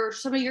partner or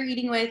somebody you're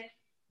eating with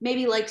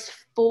maybe likes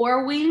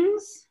 4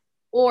 wings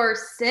or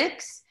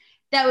 6,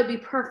 that would be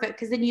perfect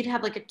because then you'd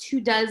have like a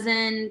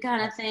 24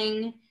 kind of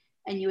thing,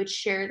 and you would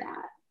share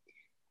that.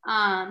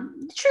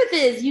 The truth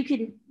is, you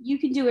can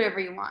do whatever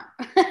you want.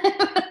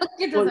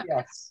 Well,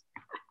 yes.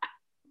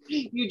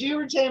 You do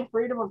retain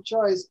freedom of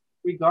choice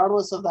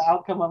regardless of the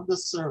outcome of the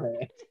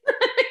survey.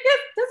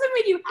 Doesn't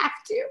mean you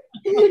have to.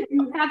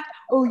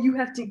 You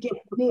have to get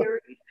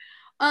married.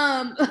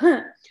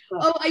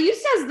 I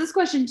used to ask this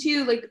question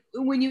too, like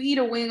when you eat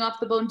a wing off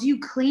the bone, do you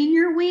clean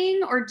your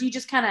wing or do you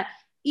just kind of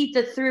eat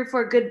the 3 or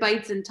 4 good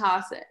bites and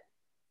toss it?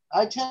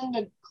 I tend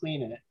to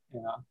clean it,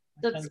 you know.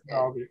 That's I tend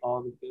to get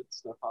all the good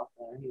stuff off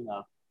there, you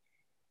know.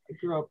 I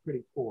grew up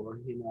pretty poor,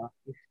 you know.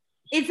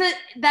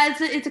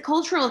 It's a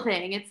cultural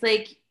thing. It's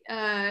like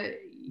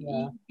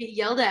you get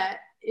yelled at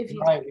if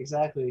you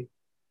exactly.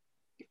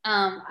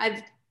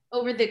 I've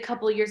over the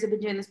couple of years I've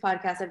been doing this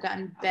podcast, I've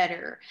gotten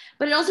better,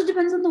 but it also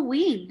depends on the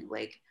wing.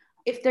 Like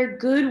if they're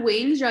good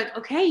wings, you're like,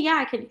 okay, yeah,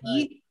 I can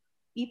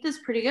eat this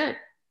pretty good.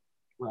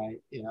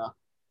 Right. Yeah.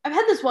 I've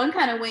had this one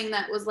kind of wing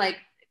that was like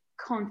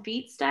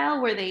confit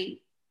style where they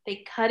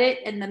cut it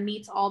and the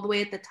meat's all the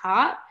way at the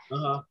top.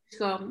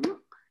 So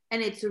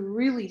and it's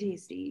really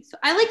tasty. So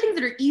I like things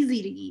that are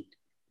easy to eat.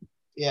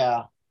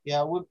 Yeah.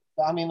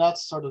 I mean,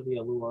 that's sort of the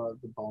allure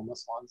of the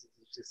boneless ones.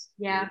 It's just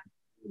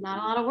Not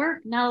a lot of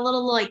work, not a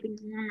little like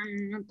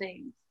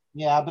things.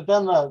 Yeah, but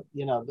then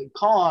the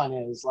con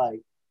is like,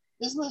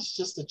 isn't this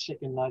just a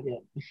chicken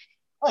nugget?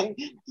 Like,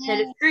 That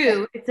is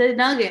true. It's a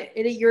nugget.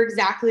 You're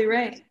exactly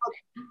right.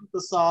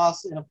 the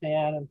sauce in a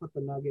pan and put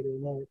the nugget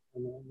in it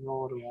and then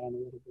roll it around a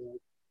little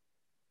bit.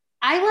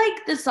 I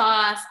like the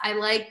sauce. I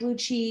like blue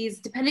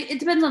cheese. It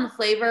depends on the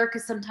flavor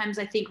because sometimes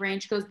I think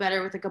ranch goes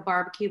better with like a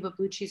barbecue, but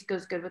blue cheese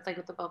goes good with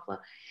the buffalo.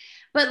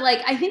 But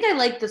like I think I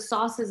like the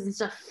sauces and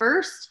stuff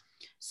first.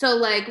 So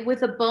like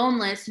with a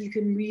boneless, you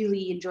can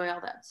really enjoy all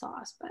that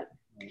sauce. But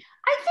I think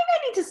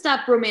I need to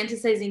stop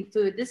romanticizing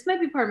food. This might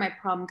be part of my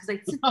problem because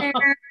I sit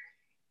there.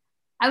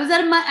 I was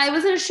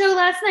at a show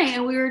last night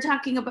and we were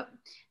talking about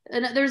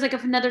there's like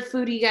another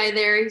foodie guy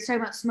there. He was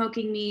talking about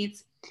smoking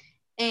meats,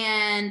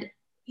 and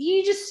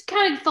you just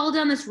kind of fall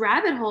down this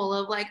rabbit hole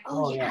of like,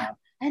 oh yeah,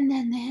 and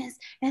then this,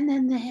 and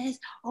then this.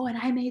 Oh, and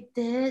I made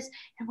this,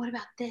 and what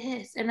about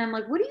this? And I'm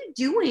like, what are you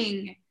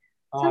doing?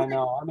 Oh, I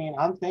know. I mean,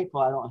 I'm thankful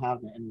I don't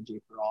have the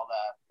energy for all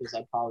that because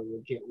I probably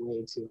would get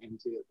way too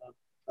into the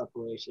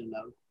preparation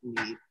of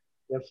meat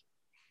if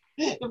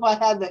I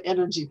had the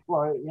energy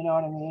for it. You know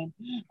what I mean?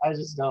 I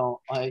just don't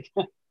like.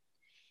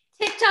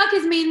 TikTok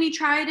has made me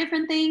try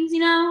different things.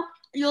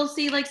 You'll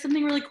see like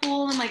something really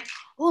cool and like,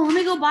 oh, let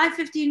me go buy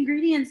 50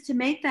 ingredients to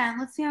make that and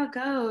let's see how it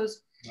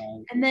goes.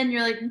 Right. And then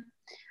you're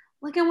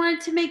like I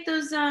wanted to make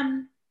those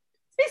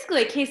it's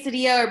basically a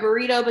quesadilla or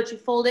burrito, but you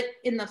fold it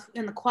in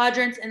the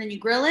quadrants and then you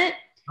grill it.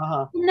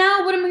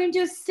 Now what am I gonna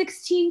do with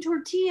 16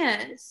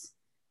 tortillas?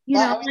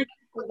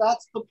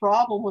 That's the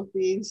problem with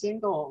being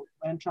single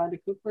and trying to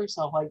cook for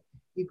yourself. Like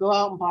you go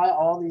out and buy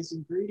all these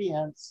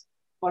ingredients,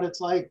 but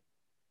it's like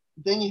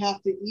then you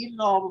have to eat it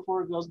all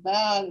before it goes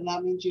bad, and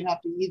that means you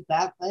have to eat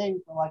that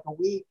thing for like a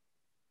week.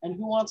 And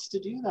who wants to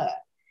do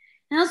that?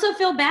 I also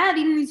feel bad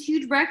eating these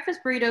huge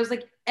breakfast burritos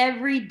like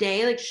every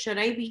day. Like, should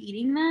I be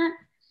eating that?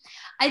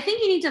 I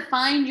think you need to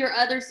find your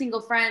other single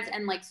friends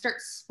and like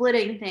start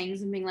splitting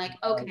things and being like,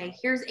 okay,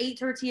 here's 8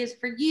 tortillas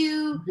for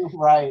you.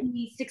 Right. You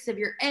need 6 of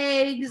your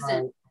eggs.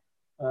 Right.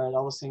 All right.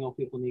 All the single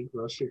people need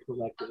grocery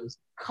collectors.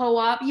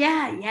 Co-op.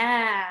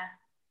 Yeah.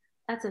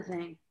 That's a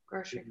thing.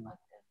 Grocery collective.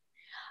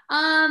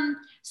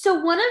 So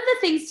one of the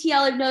things, TL,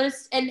 I've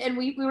noticed, and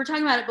we were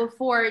talking about it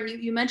before, and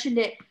you mentioned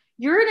it,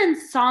 you're an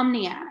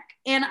insomniac.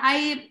 And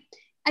I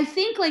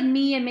think like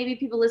me and maybe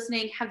people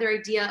listening have their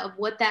idea of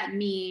what that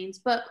means,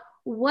 but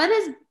what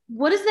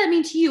does that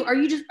mean to you?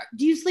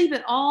 Do you sleep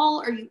at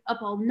all? Are you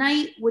up all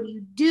night? What do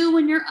you do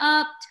when you're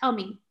up? Tell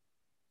me.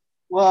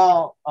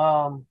 Well,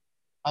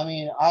 I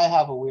mean, I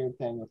have a weird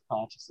thing with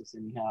consciousness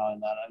anyhow, in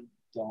that I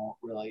don't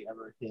really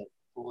ever hit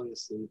fully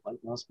asleep like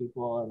most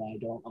people, and I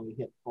don't really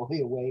hit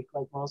fully awake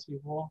like most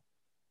people,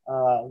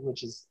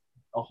 which is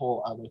a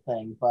whole other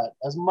thing. But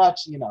as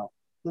much, to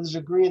the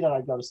degree that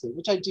I go to sleep,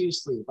 which I do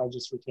sleep, I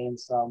just retain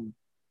some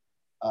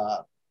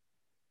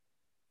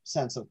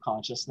sense of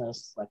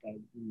consciousness. Like I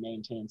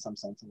maintain some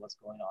sense of what's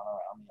going on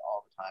around me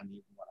all the time,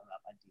 even when I'm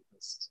at my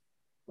deepest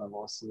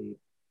level of sleep.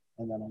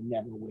 And then I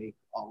never wake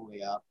all the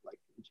way up, like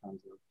in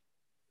terms of.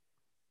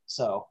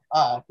 So,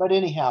 but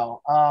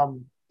anyhow,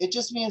 it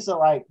just means that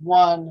like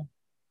one,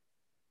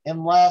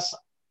 unless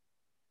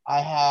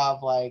I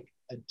have like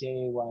a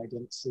day when I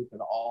didn't sleep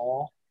at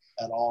all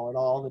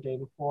the day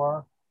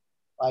before,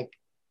 like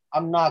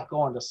I'm not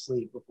going to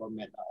sleep before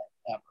midnight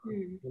ever.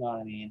 You know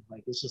what I mean?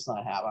 Like it's just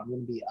not happening. I'm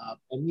going to be up,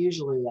 and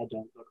usually I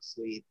don't go to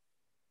sleep,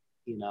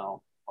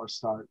 or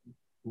start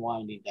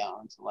winding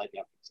down until like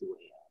after 2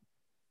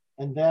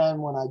 a.m. And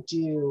then when I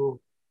do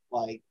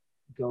like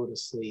go to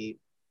sleep,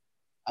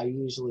 I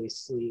usually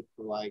sleep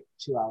for like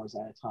 2 hours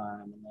at a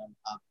time, and then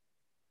up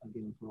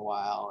again for a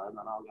while, and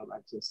then I'll go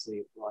back to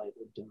sleep for like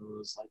a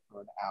doze like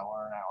for an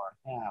hour and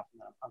a half,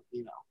 and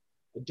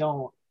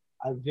then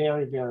I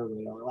very, very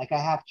rarely, like I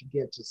have to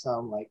get to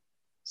some like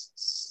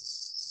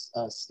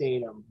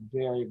state of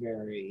very,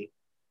 very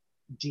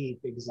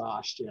deep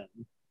exhaustion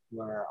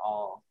where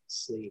I'll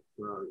sleep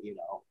for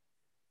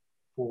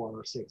 4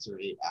 or 6 or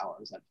 8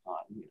 hours at a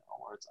time,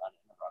 where it's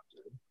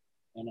uninterrupted.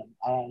 And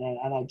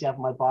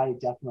my body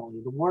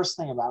definitely, the worst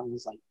thing about me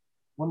is like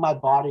when my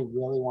body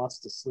really wants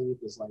to sleep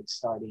is like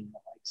starting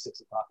at like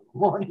 6 o'clock in the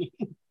morning.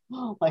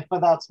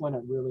 But that's when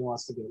it really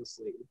wants to go to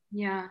sleep.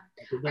 Yeah.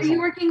 Are you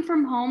working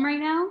from home right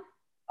now?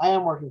 I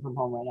am working from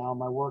home right now.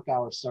 My work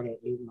hours start at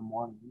 8 in the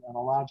morning. And a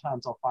lot of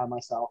times I'll find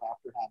myself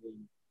after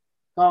having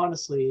gone to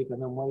sleep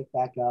and then wake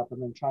back up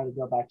and then try to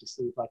go back to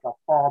sleep. Like I'll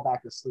fall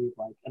back to sleep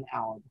like an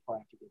hour before I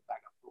have to get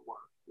back up for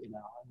work, and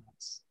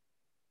that's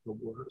the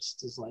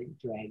worst, is like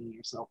dragging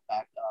yourself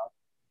back up.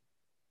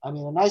 I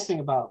mean, the nice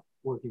thing about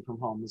working from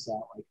home is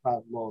that like if I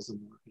have lulls in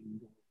work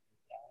and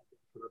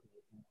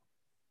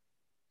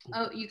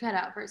Oh, you cut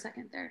out for a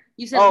second there.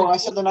 You said. Oh, I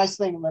said the nice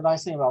thing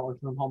about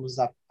working from home is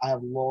that I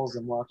have lulls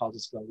in work. I'll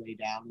just go lay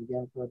down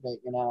again for a bit.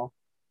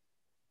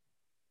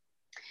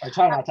 I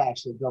try not to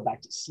actually go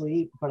back to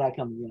sleep, but I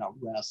can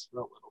rest for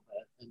a little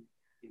bit and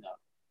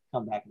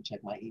come back and check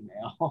my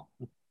email.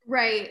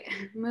 Right.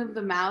 Move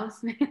the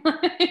mouse. No,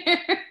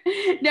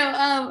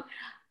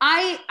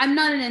 I'm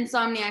not an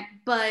insomniac,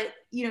 but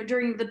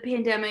during the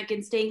pandemic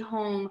and staying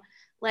home,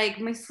 like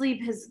my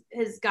sleep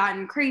has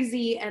gotten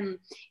crazy, and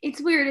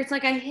it's weird. It's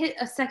like I hit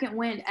a second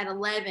wind at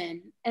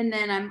 11 and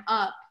then I'm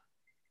up,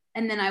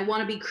 and then I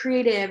want to be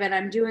creative and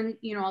I'm doing,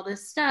 all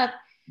this stuff.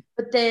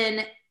 But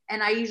then,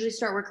 and I usually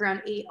start work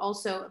around 8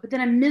 also, but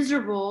then I'm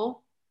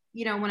miserable,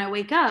 when I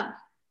wake up.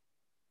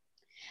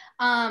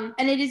 And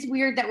it is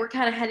weird that we're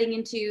kind of heading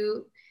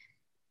into,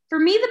 for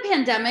me, the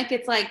pandemic,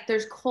 it's like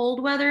there's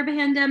cold weather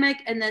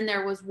pandemic and then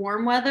there was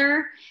warm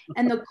weather.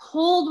 And the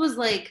cold was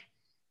like,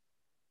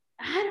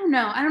 I don't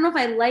know if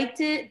I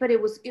liked it, but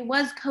it was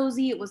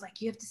cozy. It was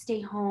like you have to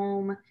stay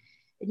home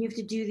and you have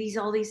to do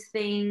all these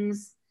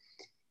things.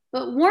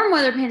 But warm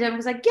weather pandemic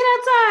was like, get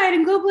outside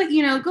and go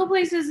go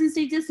places and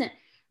stay distant.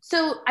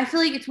 So I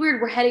feel like it's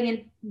weird.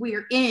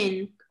 We're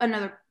in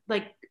another,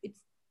 like, it's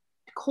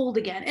cold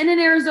again. And in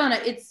Arizona,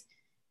 it's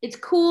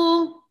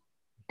cool,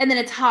 and then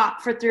it's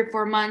hot for 3 or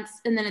 4 months,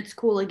 and then it's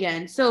cool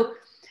again. So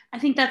I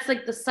think that's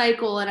like the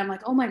cycle. And I'm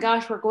like, oh my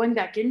gosh, we're going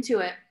back into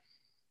it.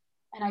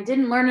 And I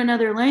didn't learn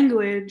another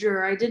language,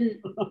 or I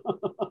didn't.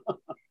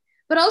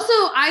 But also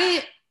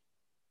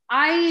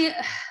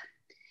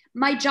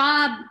my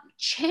job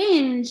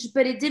changed,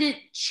 but it didn't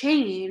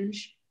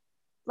change.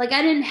 Like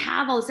I didn't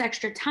have all this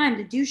extra time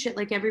to do shit.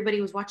 Like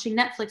everybody was watching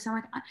Netflix. I'm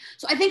like,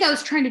 so I think I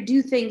was trying to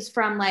do things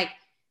from like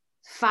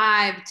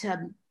 5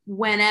 to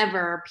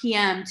whenever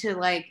PM to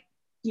like,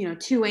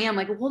 2 a.m.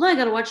 Like, well, hold on, I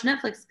gotta watch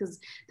Netflix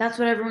because that's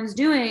what everyone's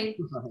doing.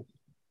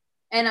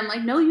 And I'm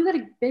like, no, you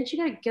gotta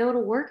go to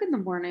work in the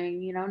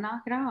morning,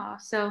 knock it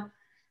off. So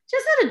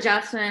just an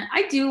adjustment.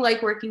 I do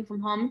like working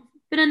from home.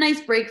 Been a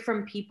nice break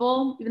from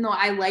people, even though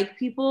I like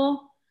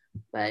people,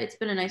 but it's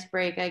been a nice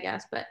break, I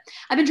guess. But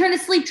I've been trying to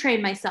sleep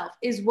train myself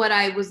is what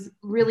I was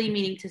really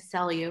meaning to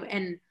sell you.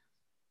 And a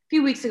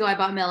few weeks ago, I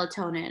bought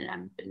melatonin and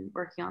I've been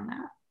working on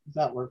that. Does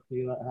that work for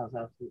you? That has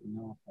absolutely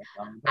no effect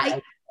on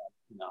me.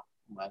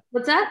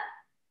 What's that?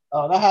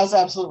 Oh, that has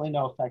absolutely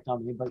no effect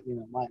on me. But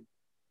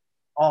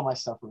all my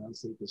stuff around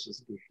sleep is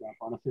just goofed up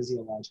on a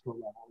physiological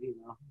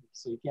level.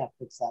 So you can't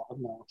fix that with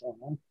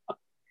melatonin.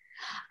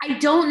 I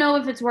don't know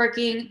if it's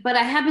working, but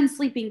I have been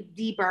sleeping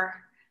deeper.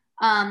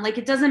 Like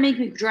it doesn't make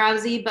me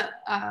drowsy, but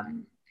I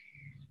don't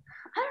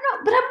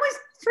know. But I'm always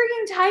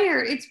freaking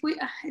tired.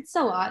 It's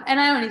so odd,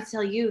 and I don't need to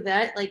tell you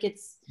that. Like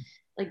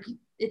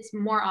it's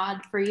more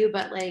odd for you,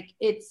 but like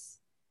it's.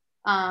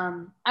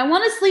 I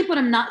want to sleep when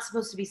I'm not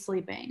supposed to be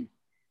sleeping,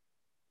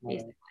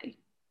 basically, right.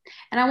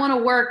 And I want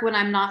to work when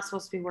I'm not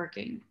supposed to be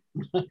working.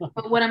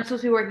 But when I'm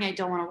supposed to be working, I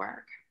don't want to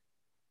work.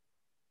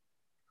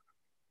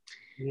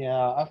 Yeah,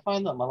 I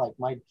find that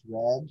my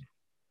dread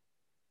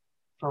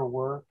for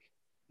work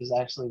is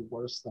actually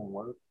worse than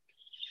work.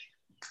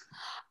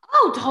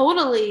 Oh,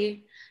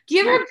 totally. Do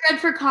you ever have dread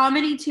for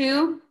comedy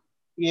too?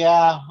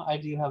 Yeah, I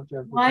do have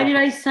dread for comedy. Did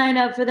I sign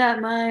up for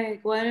that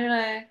mic? Why did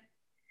I?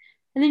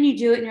 And then you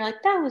do it and you're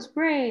like, that was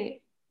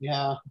great.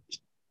 Yeah.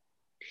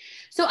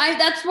 So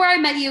that's where I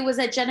met you, was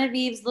at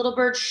Genevieve's Little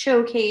Bird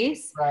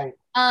Showcase. Right.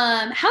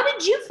 How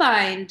did you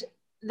find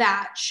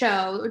that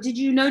show? Or did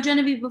you know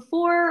Genevieve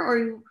before,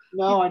 or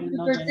no, I didn't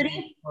know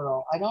Genevieve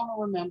before. I don't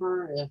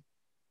remember if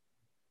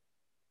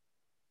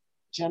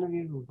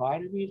Genevieve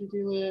invited me to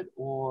do it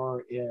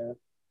or if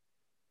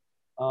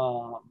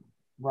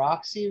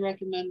Roxy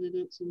recommended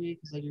it to me,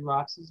 because I do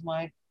Roxy's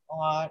mic a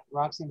lot.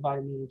 Roxy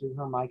invited me to do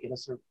her mic at a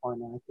certain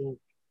point, and I think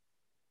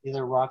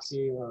either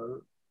Roxy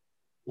or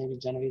maybe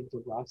Genevieve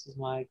did Roxy's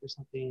mic or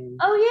something.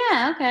 Oh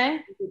yeah, okay. I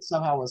think it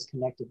somehow was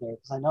connected there,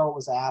 because I know it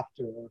was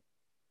after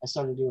I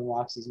started doing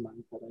Roxy's mic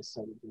that I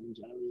started doing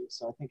Genevieve,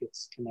 so I think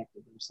it's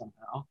connected there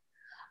somehow.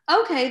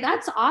 Okay,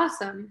 that's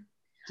awesome.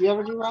 Do you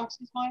ever do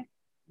Roxy's mic?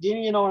 Do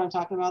you know what I'm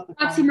talking about?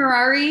 Roxy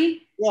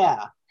Mirari?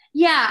 Yeah.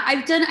 Yeah,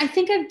 I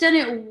think I've done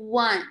it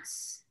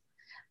once,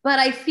 but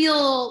I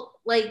feel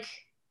like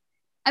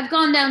I've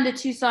gone down to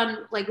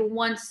Tucson like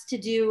once to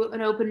do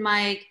an open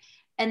mic,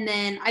 and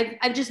then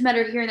I've just met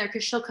her here and there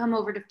because she'll come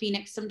over to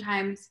Phoenix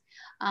sometimes.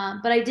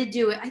 But I did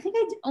do it. I think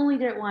I only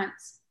did it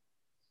once.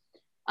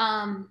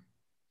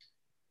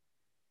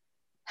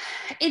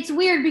 It's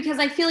weird because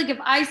I feel like if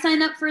I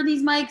sign up for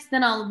these mics,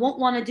 then I won't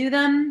want to do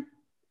them.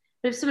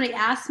 But if somebody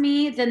asks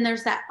me, then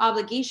there's that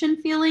obligation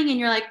feeling, and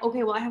you're like,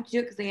 okay, well, I have to do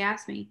it because they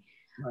asked me.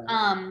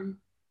 Right.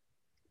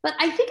 But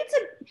I think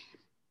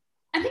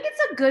it's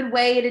a good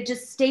way to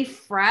just stay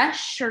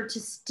fresh, or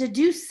just to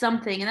do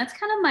something. And that's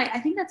kind of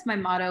I think that's my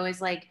motto, is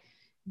like,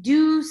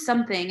 do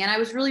something. And I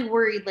was really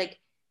worried, like,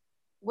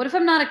 what if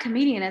I'm not a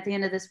comedian at the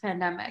end of this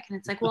pandemic? And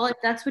it's like, well, if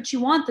that's what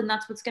you want, then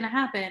that's what's going to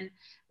happen.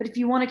 But if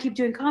you want to keep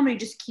doing comedy,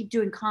 just keep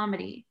doing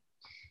comedy.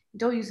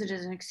 Don't use it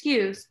as an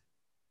excuse.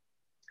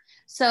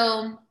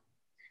 So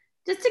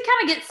just to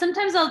kind of get,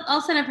 sometimes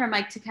I'll sign up for a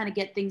mic to kind of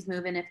get things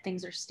moving if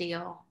things are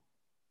stale.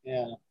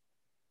 Yeah.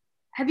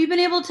 Have you been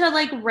able to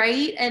like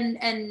write,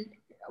 and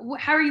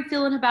how are you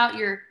feeling about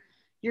your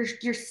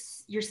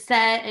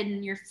set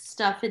and your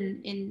stuff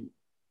in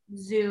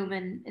Zoom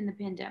and in the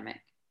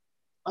pandemic?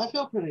 I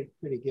feel pretty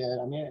good.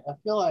 I mean, I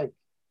feel like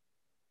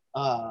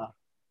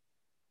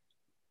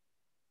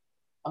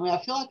I mean,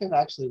 I feel like I've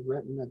actually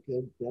written a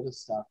good bit of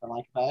stuff, and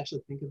like if I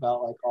actually think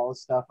about like all the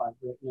stuff I've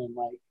written and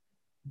like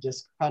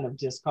just kind of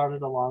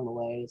discarded along the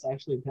way, it's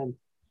actually been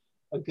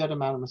a good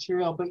amount of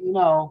material. But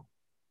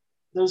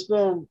there's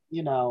been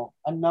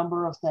a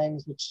number of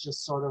things which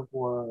just sort of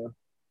were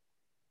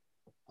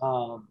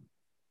um,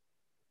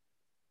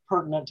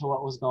 pertinent to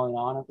what was going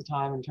on at the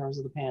time in terms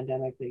of the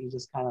pandemic that you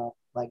just kind of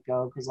let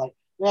go because like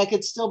I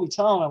could still be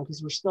telling them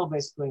because we're still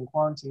basically in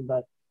quarantine,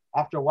 but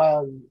after a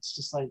while it's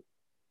just like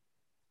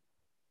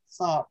it's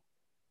not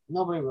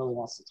nobody really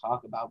wants to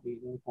talk about being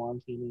in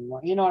quarantine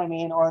anymore. You know what I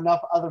mean? Or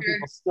enough other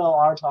people still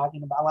are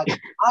talking about like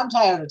I'm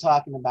tired of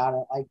talking about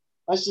it. Like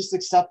let's just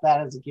accept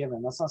that as a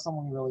given. That's not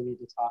something we really need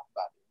to talk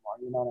about anymore.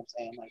 You know what I'm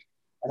saying? Like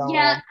I don't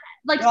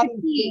like I'm not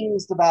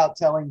confused about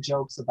telling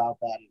jokes about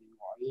that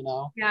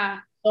anymore, Yeah.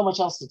 So much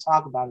else to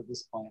talk about at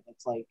this point.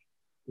 It's like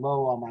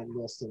low on my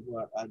list of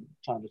what I'm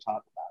trying to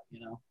talk about.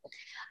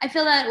 I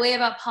feel that way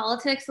about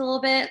politics a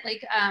little bit.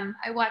 Like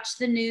I watched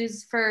the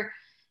news for,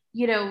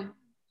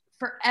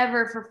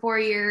 forever for 4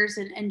 years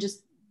and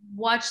just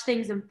watched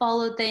things and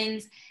followed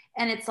things.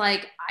 And it's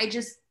like, I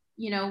just,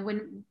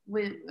 when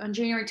on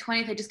January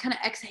 20th, I just kind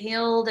of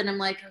exhaled and I'm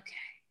like,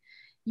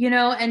 okay, and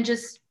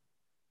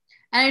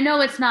I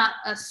know it's not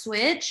a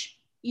switch,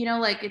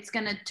 like it's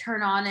going to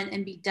turn on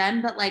and be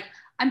done, but like,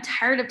 I'm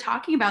tired of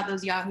talking about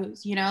those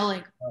yahoos,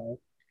 like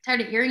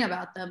tired of hearing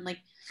about them. Like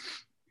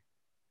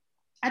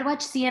I'd watch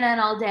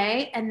CNN all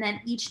day, and then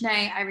each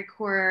night I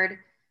record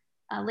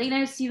Late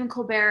Night with Stephen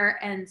Colbert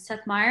and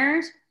Seth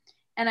Meyers,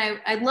 and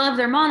I love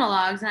their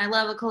monologues, and I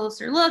love A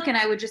Closer Look, and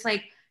I would just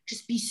I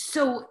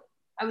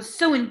was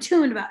so in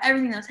tune about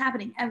everything that was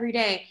happening every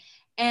day,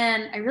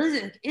 and I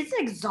realized it's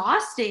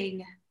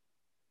exhausting.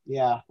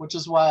 Yeah, which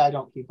is why I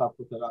don't keep up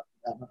with it.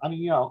 I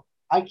mean,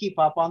 I keep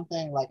up on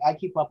things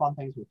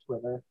with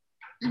Twitter.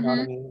 You know what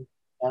I mean?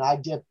 And I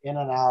dip in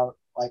and out.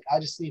 Like I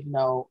just need to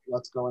know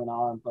what's going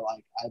on, but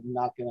like I'm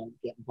not gonna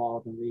get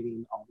involved in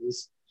reading all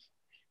these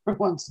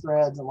everyone's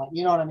threads and like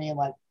you know what I mean.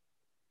 Like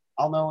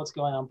I'll know what's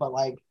going on, but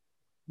like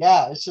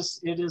yeah,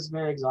 it is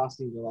very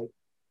exhausting to like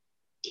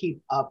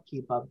keep up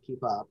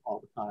all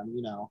the time.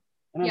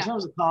 And in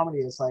terms of comedy,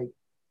 it's like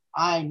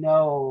I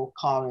know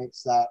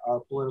comics that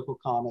are political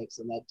comics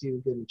and that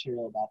do good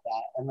material about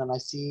that, and then I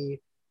see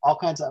all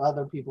kinds of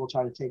other people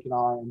try to take it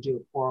on and do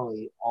it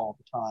poorly all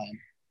the time.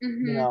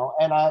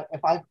 And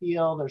if I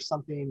feel there's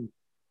something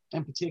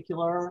in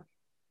particular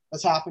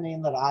that's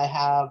happening that I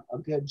have a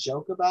good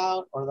joke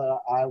about or that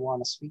I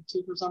want to speak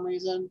to for some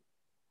reason,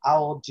 I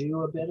will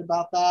do a bit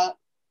about that.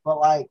 But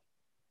like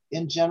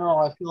in general,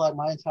 I feel like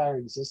my entire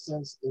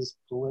existence is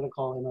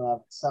political in and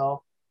of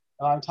itself.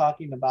 If I'm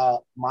talking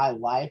about my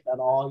life at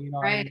all,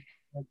 what I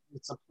mean?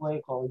 It's a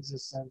political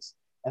existence,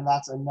 and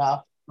that's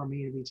enough for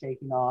me to be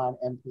taking on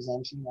and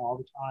presenting all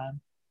the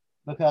time.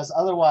 Because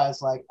otherwise,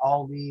 like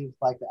I'll leave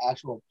like the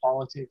actual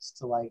politics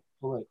to like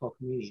political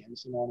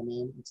comedians. You know what I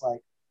mean? It's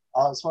like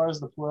as far as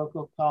the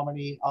political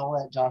comedy, I'll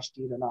let Josh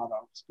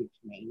DiDonato speak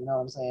to me. You know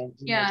what I'm saying?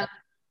 Yeah.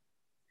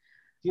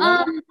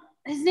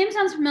 His name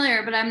sounds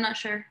familiar, but I'm not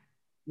sure.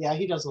 Yeah,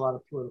 he does a lot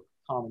of political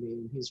comedy,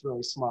 and he's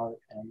really smart.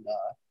 And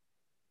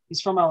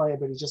he's from LA,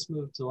 but he just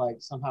moved to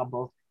like somehow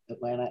both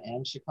Atlanta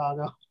and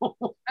Chicago.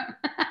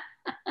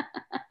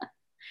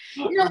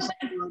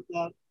 Something like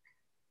that.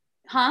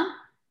 Huh?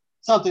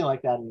 Something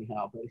like that,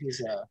 anyhow. But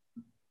he's a.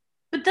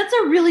 But that's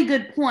a really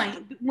good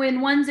point. When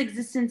one's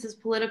existence is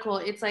political,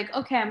 it's like,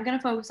 okay, I'm gonna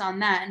focus on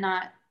that and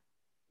not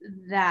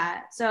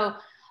that. So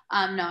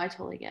no, I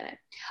totally get it.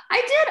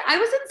 I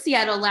was in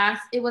Seattle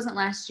it wasn't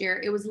last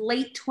year. It was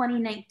late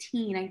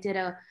 2019.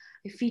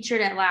 I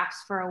featured at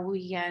Laughs for a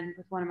weekend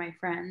with one of my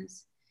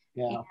friends.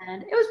 Yeah.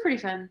 And it was pretty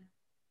fun.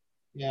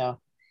 Yeah.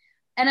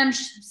 And I'm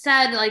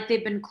sad like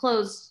they've been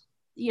closed,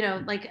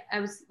 like I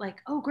was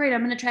like, oh great,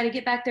 I'm going to try to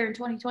get back there in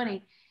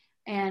 2020.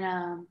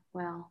 And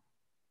well.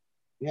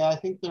 Yeah, I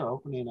think they're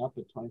opening up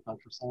at 25%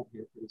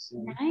 here pretty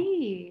soon.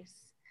 Nice.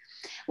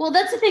 Well,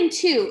 that's the thing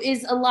too,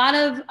 is a lot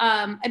of,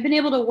 I've been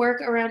able to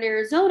work around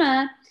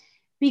Arizona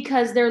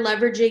because they're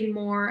leveraging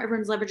more,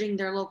 everyone's leveraging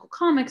their local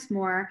comics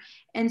more.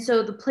 And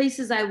so the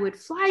places I would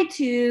fly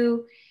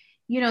to,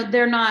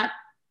 they're not,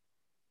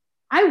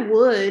 I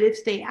would,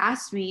 if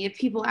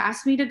people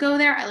asked me to go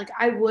there,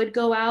 I would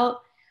go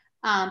out.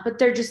 But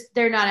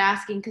they're not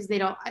asking because they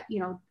don't,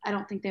 I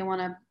don't think they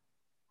want to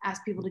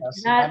ask people to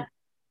do that.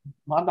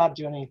 I'm not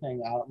doing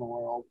anything out in the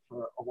world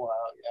for a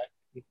while yet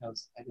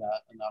because I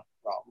got enough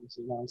problems.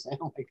 You know what I'm saying?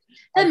 Like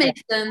that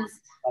makes sense.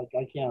 Like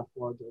I can't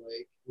afford to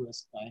like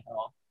risk my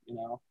health,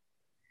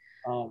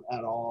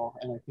 at all.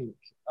 And I think,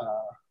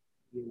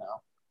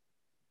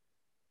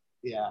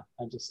 yeah,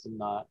 I just am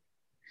not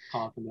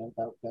confident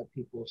that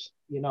people,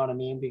 you know what I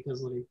mean?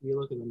 Because like if you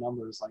look at the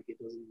numbers, like it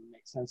doesn't even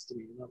make sense to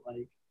me that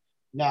like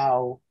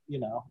now,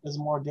 is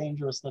more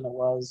dangerous than it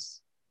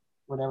was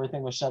when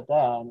everything was shut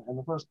down in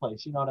the first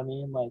place. You know what I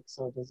mean? Like,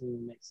 so it doesn't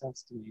even make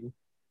sense to me.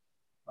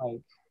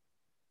 Like,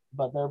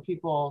 but there are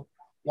people,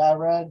 yeah, I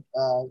read,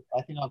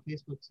 I think on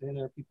Facebook today,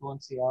 there are people in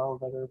Seattle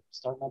that are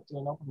starting up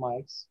doing open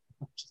mics.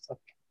 Just like,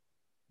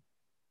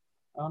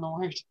 I don't know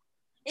why.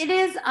 It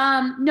is,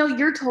 no,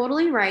 you're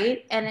totally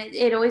right. And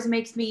it always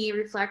makes me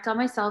reflect on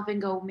myself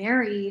and go,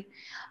 Mary.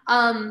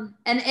 And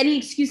any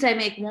excuse I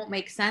make won't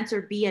make sense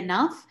or be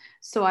enough.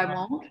 So I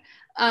won't.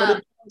 But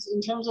Um,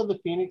 in terms of the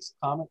Phoenix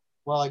comic,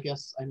 well, I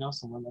guess I know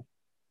someone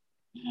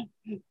that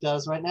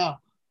does right now.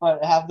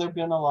 But have there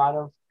been a lot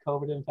of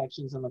COVID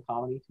infections in the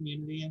comedy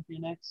community in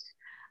Phoenix?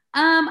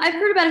 I've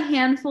heard about a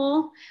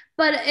handful,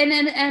 but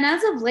and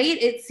as of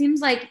late, it seems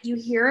like you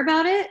hear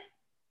about it,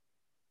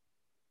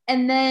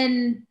 and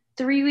then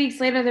 3 weeks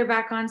later, they're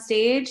back on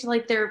stage,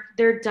 like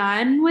they're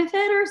done with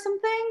it or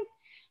something.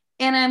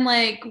 And I'm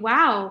like,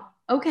 wow,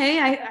 okay.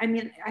 I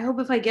mean, I hope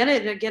if I get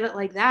it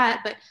like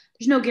that, but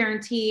there's no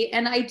guarantee.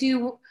 And I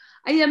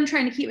am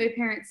trying to keep my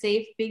parents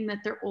safe, being that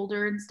they're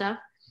older and stuff.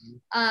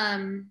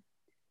 Um,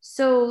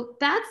 so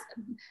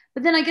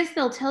but then I guess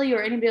they'll tell you,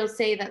 or anybody will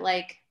say that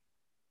like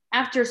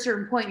after a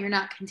certain point, you're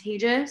not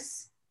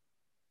contagious.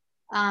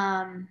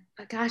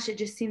 But gosh, it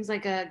just seems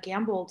like a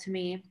gamble to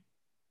me.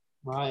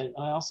 Right.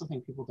 I also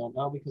think people don't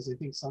know because I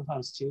think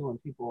sometimes too when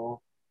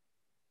people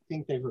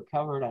think they've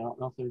recovered, I don't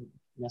know if they're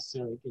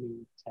necessarily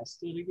getting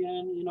tested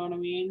again. You know what I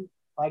mean?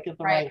 Like at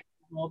the Right. right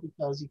level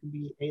because you can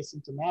be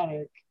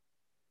asymptomatic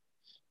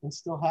and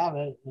still have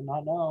it and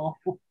not know.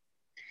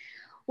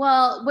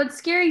 Well, what's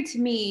scary to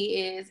me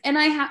is, and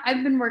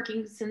I've been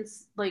working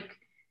since like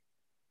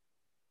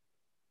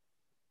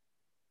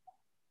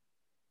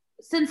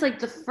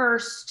the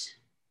first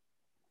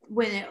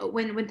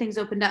when things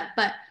opened up.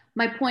 But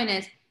my point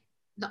is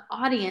the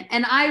audience,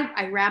 and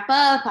I wrap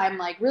up. I'm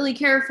like really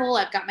careful.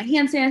 I've got my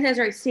hand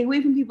sanitizer. I stay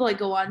away from people. I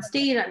go on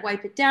stage. I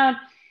wipe it down,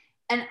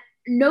 and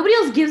nobody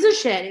else gives a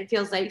shit. It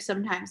feels like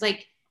sometimes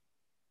like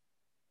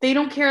they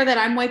don't care that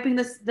I'm wiping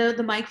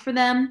the mic for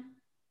them.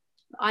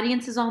 The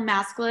audience is all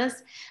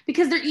maskless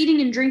because they're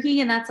eating and drinking,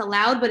 and that's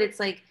allowed. But it's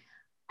like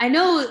I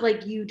know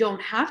like you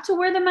don't have to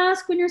wear the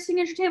mask when you're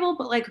sitting at your table,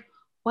 but like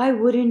why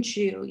wouldn't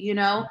you? You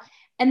know,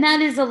 and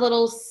that is a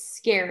little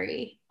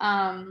scary.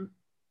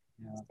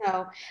 Yeah.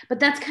 So, but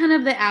that's kind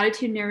of the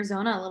attitude in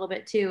Arizona a little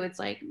bit too. It's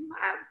like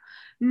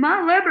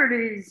my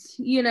liberties,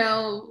 you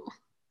know.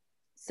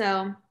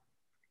 So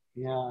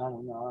Yeah, I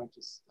don't know. I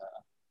just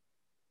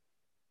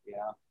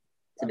yeah.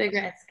 it's a big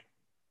risk.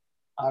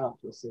 I don't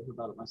feel safe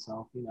about it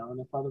myself, and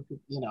if other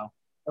people,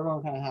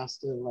 everyone kind of has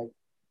to like,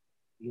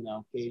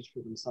 gauge for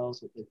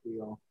themselves what they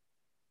feel.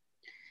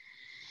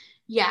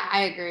 Yeah,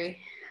 I agree.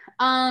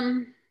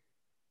 Um,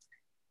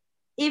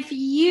 if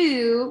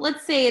you,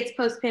 let's say it's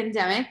post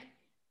pandemic,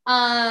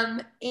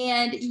 and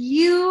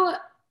you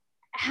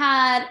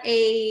had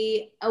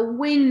a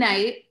wing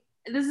night.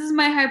 This is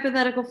my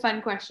hypothetical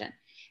fun question.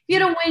 If you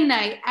had a wing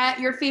night at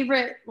your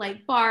favorite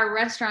like bar,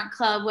 restaurant,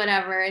 club,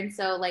 whatever, and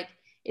so like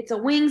it's a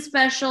wing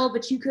special,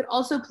 but you could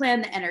also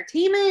plan the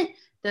entertainment,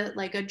 the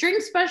like a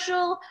drink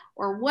special,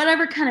 or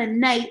whatever kind of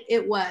night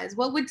it was.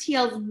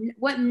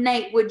 What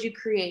night would you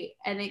create?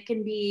 And it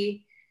can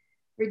be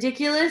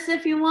ridiculous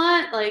if you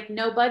want, like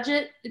no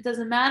budget, it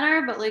doesn't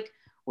matter, but like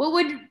what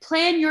would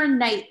plan your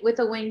night with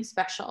a wing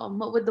special? And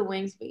what would the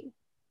wings be?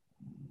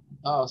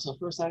 Oh, so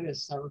first I gotta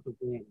start with the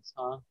wings,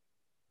 huh?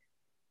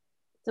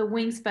 It's a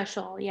wing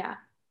special, yeah.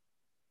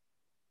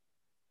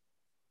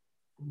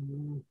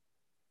 Mm,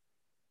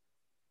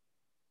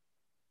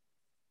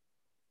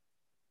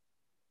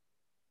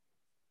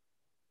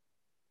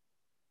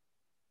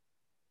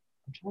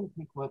 I'm trying to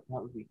think what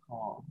that would be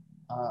called.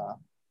 I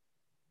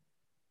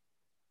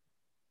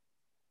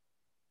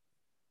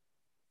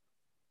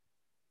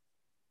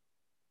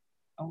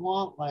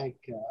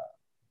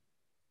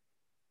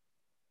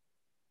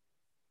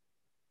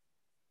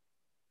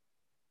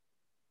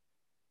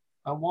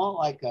want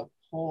like a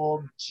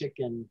pulled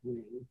chicken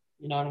wing.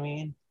 You know what I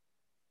mean?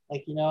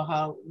 Like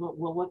how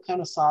what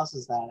kind of sauce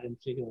is that in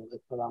particular they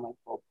put on like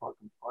pulled pork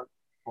and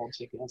pulled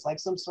chicken? It's like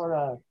some sort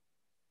of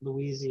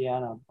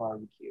Louisiana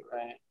barbecue,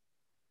 right?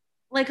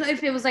 Like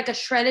if it was like a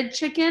shredded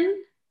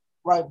chicken.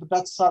 Right, but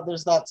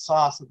there's that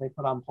sauce that they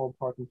put on pulled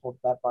pork and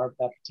that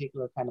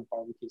particular kind of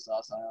barbecue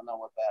sauce. I don't know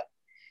what that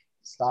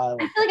style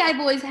I of. feel like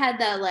I've always had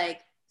that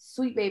like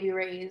sweet baby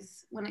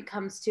rays when it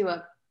comes to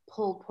a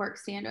pulled pork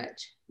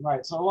sandwich.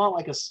 Right, so I want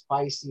like a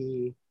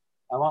spicy.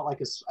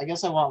 I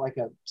guess I want like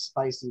a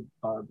spicy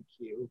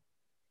barbecue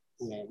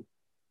wing.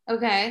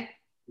 Okay.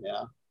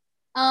 Yeah.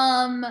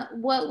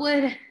 What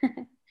would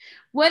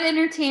what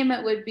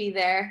entertainment would be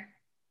there?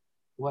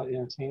 What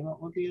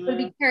entertainment would be Would there?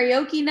 it be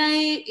karaoke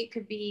night? It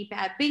could be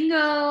bad bingo.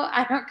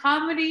 I don't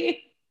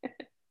comedy.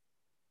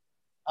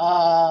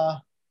 Uh,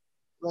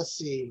 let's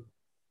see.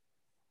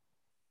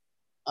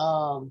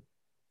 Um,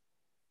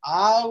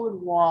 I would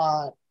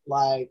want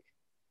like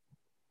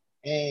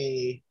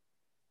a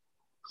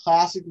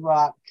classic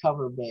rock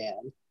cover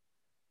band.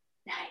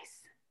 Nice.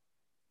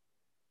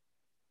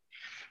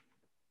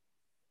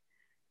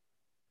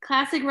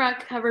 Classic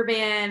rock cover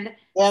band.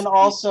 And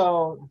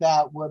also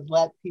that would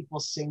let people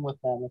sing with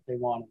them if they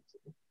wanted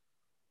to.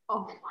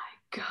 Oh my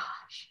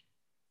gosh.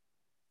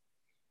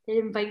 They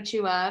invite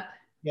you up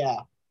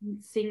Yeah.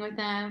 and sing with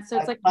them. So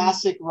it's A like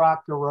classic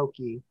rock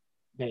karaoke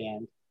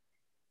band.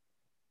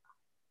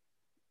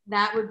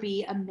 That would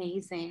be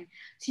amazing.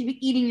 So you'd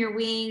be eating your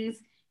wings,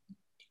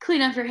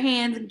 clean off your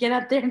hands, and get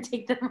up there and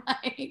take the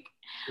mic.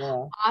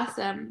 Yeah.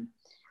 Awesome.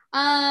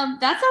 That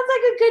sounds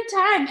like a good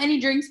time. Any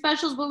drink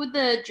specials? What would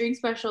the drink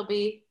special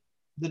be?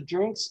 The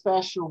drink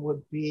special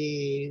would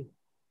be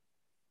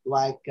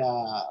like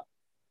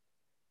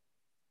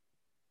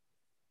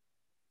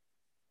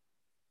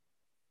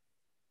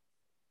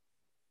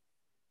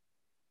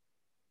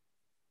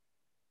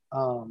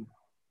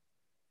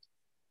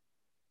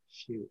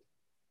shoot.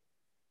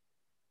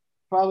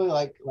 Probably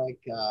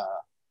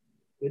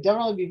it'd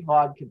definitely be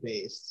vodka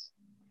based.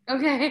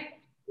 Okay.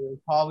 It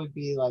would probably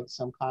be like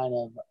some kind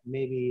of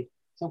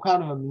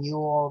a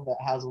mule that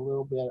has a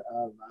little bit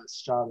of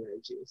strawberry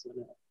juice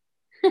in it.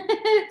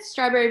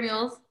 Strawberry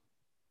mules.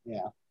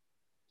 Yeah.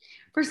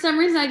 For some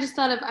reason, I just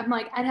thought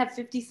I'd have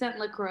 50-cent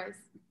LaCroix.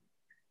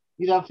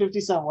 You'd have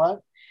 50-cent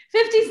what?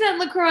 50-cent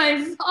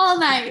LaCroix all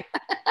night.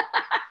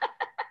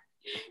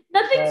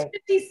 Nothing's Right.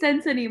 50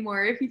 cents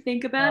anymore if you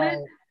think about it.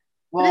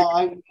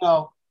 Well,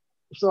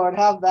 so I'd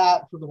have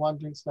that for the one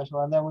drink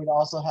special, and then we'd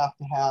also have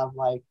to have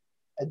like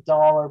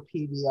 $1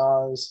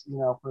 PBRs,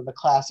 for the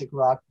classic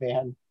rock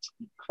band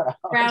crowd.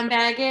 Brown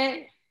bag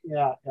it.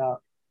 Yeah.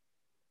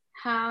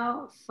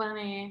 How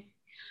funny.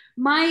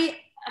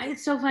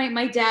 It's so funny.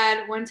 My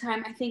dad, one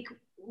time, I think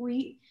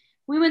we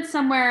went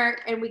somewhere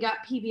and we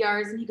got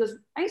PBRs, and he goes,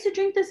 I used to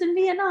drink this in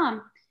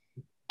Vietnam.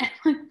 And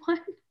I'm like, what?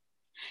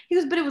 He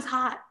goes, but it was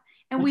hot.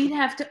 And we'd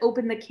have to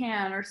open the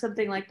can or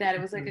something like that.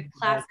 It was like a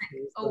classic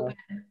open.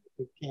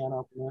 The can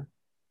opener.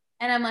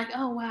 And I'm like,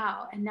 oh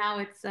wow. And now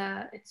it's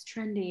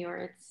trendy, or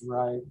it's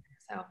right.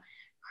 So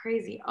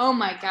crazy. Oh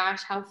my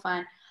gosh, how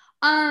fun.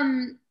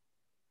 I'm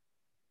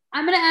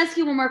gonna ask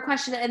you one more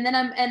question, and then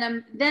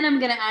I'm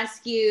gonna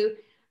ask you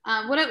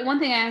one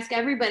thing I ask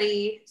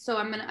everybody. So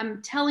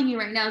I'm telling you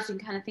right now, so you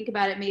can kind of think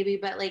about it maybe,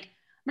 but like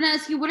I'm gonna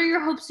ask you, what are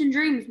your hopes and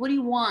dreams? What do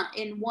you want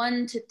in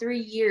 1 to 3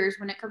 years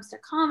when it comes to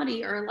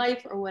comedy or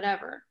life or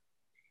whatever?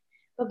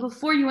 But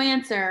before you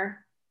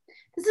answer,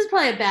 this is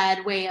probably a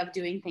bad way of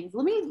doing things.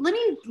 Let me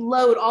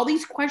load all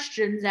these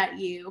questions at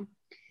you.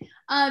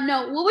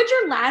 No, what would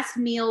your last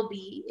meal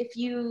be if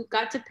you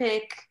got to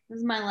pick? This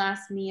is my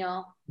last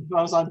meal. If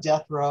I was on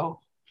death row.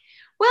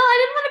 Well, I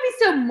didn't want to be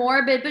so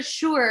morbid, but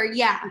sure,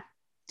 yeah.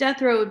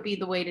 Death row would be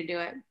the way to do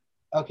it.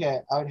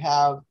 Okay, I would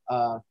have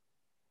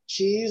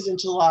cheese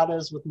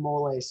enchiladas with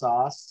mole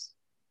sauce.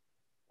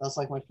 That's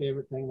like my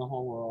favorite thing in the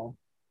whole world.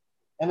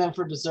 And then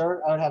for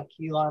dessert, I would have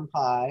key lime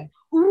pie.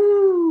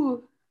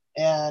 Ooh.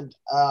 And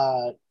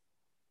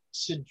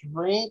to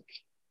drink,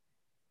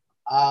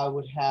 I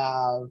would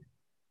have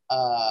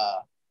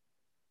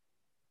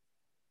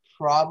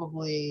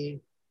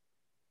probably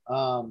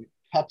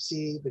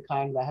Pepsi, the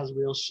kind that has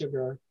real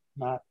sugar,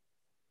 not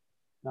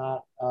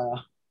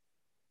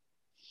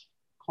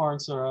corn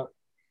syrup.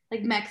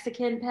 Like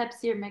Mexican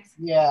Pepsi or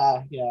Mexican?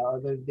 Yeah,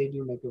 or they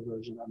do make a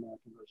version,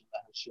 American version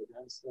that has sugar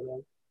instead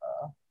of.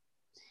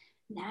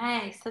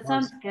 Nice, that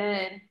sounds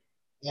good.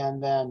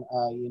 And then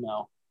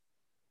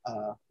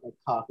like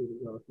coffee to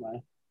go with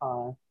my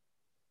pie.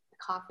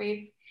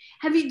 Coffee.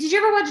 Did you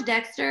ever watch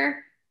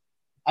Dexter?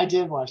 I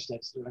did watch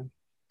Dexter.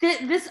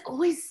 This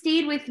always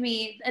stayed with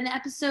me. An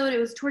episode, it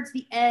was towards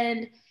the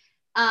end,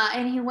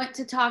 and he went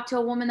to talk to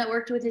a woman that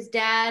worked with his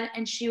dad,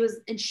 and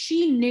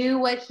she knew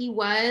what he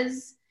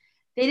was.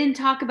 They didn't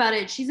talk about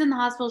it. She's in the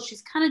hospital.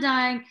 She's kind of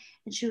dying,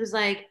 and she was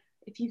like,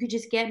 if you could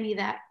just get me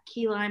that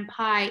key lime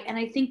pie. And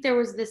I think there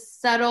was this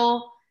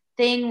subtle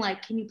thing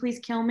like, can you please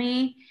kill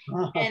me?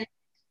 And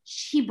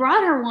he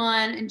brought her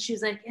one, and she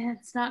was like,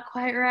 it's not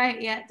quite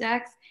right yet,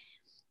 Dex.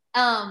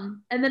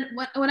 And then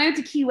when I went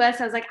to Key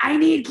West, I was like, I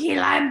need key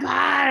lime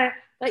pie.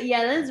 But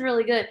yeah, that is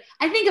really good.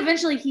 I think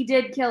eventually he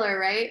did kill her,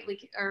 right?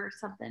 Like, or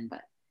something,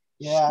 but.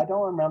 Yeah, I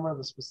don't remember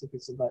the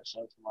specifics of that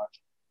show too much.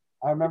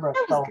 I remember it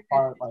fell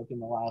apart like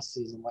in the last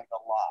season, like a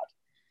lot.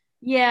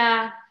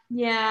 Yeah.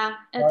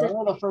 I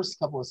remember the first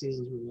couple of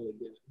seasons were really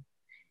good.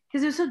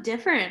 Because it was so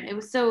different. It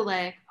was so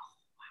like,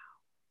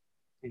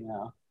 oh,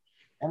 wow.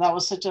 And that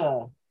was such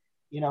a,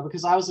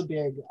 because I was a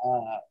big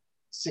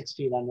 6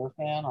 Feet Under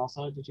fan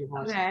also. Did you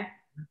watch that?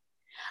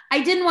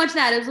 I didn't watch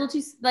that. It was a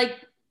little too,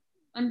 like,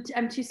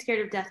 I'm too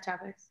scared of death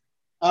topics.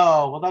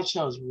 Oh, well, that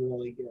show is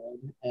really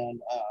good.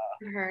 And I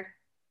heard.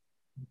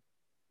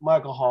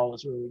 Michael Hall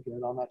was really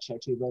good on that show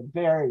too, but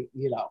very,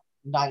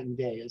 night and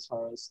day as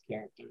far as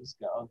characters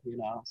go,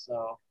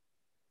 so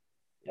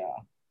yeah.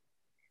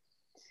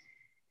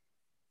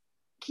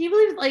 Can you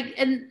believe, like,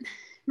 and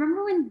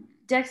remember when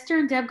Dexter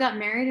and Deb got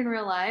married in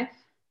real life?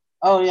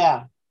 Oh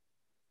yeah.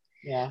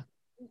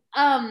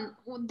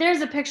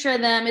 There's a picture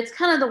of them. It's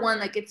kind of the one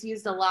that gets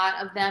used a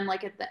lot of them,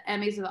 like at the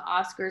Emmys or the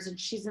Oscars, and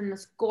she's in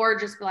this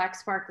gorgeous black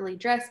sparkly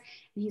dress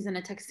and he's in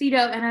a tuxedo,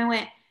 and I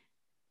went,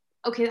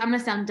 okay, I'm gonna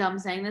sound dumb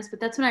saying this,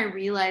 but that's when I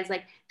realized,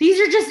 like, these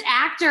are just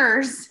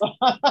actors. Because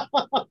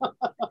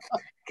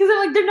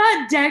I'm like, they're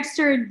not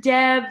Dexter and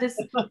Deb.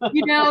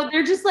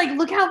 They're just like,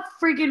 look how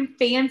freaking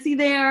fancy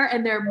they are,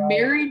 and they're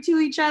married to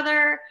each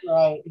other.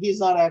 Right. He's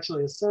not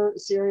actually a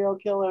serial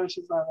killer.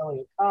 She's not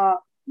really a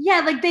cop.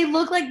 Yeah, like they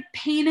look like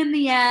pain in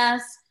the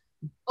ass,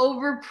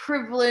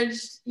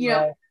 overprivileged,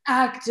 Right.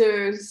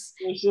 actors.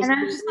 It's just And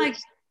I'm just like,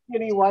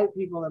 skinny white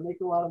people that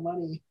make a lot of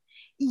money.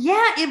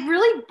 yeah, it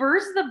really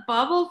burst the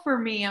bubble for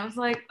me. I was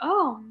like,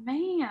 oh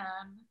man.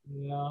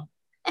 Yeah.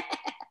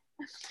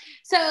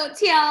 So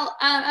TL,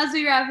 as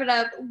we wrap it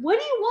up, what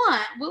do you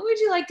want? What would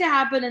you like to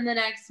happen in the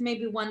next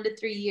maybe 1 to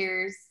 3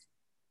 years?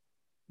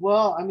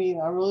 Well, I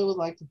mean, I really would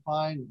like to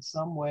find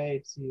some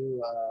way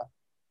to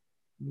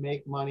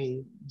make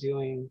money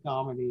doing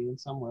comedy in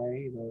some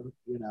way, either,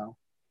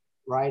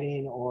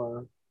 writing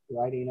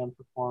and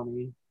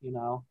performing,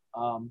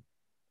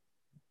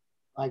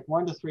 like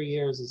 1 to 3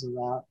 years isn't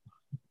that,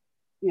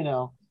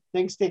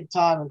 things take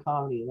time in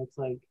comedy. That's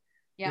like,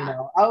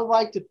 I would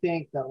like to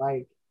think that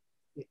like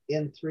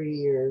in 3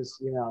 years,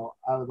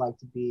 I would like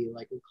to be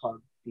like a club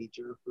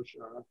feature for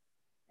sure.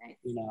 Nice.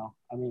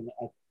 I mean,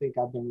 I think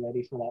I've been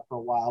ready for that for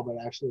a while, but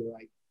actually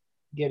like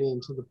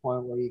getting to the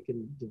point where you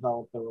can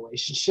develop the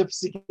relationships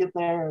to get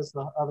there is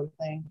the other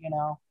thing,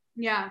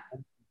 Yeah.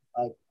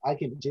 Like I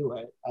can do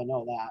it. I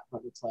know that,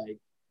 but it's like,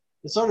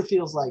 it sort of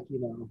feels like,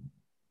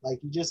 like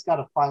you just got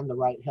to find the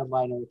right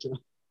headliner to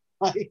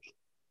like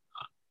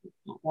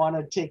want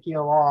to take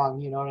you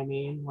along, you know what I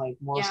mean? Like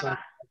more so like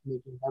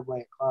making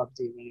headway at clubs,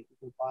 even if you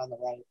can find the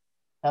right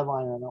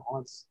headliner that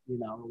wants, to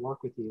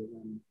work with you,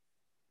 then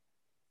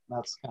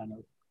that's kind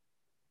of,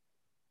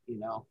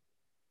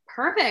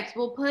 Perfect.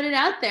 We'll put it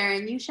out there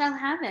and you shall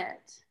have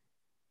it.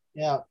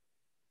 Yeah,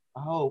 I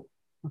hope.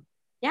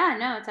 Yeah,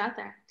 no, it's out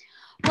there.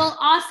 Well,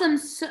 awesome.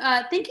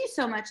 Thank you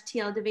so much,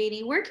 TL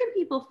Devaney. Where can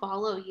people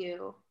follow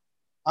you?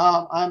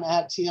 I'm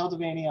at TL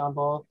Devaney on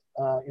both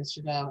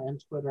Instagram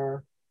and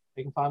Twitter.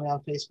 They can find me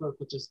on Facebook,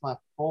 which is my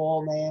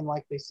full name,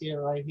 like they see it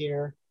right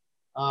here.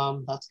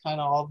 That's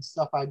kind of all the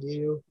stuff I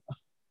do.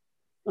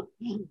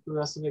 The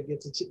rest of it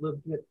gets a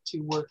little bit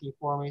too worky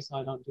for me, so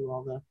I don't do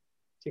all the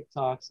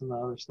TikToks and the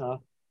other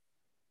stuff.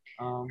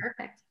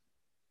 Perfect.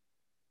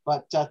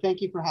 But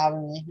thank you for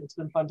having me. It's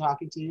been fun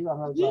talking to you. I'm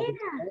really glad to do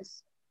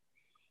this.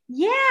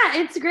 Yeah,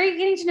 it's great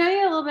getting to know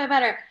you a little bit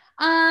better.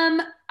 All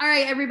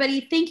right,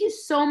 everybody. Thank you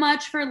so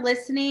much for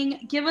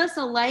listening. Give us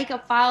a like, a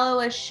follow,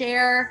 a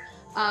share,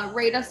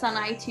 rate us on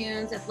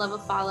iTunes, and love a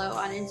follow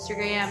on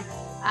Instagram.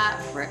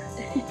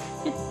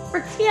 For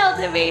TL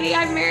Devaney,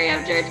 I'm Mary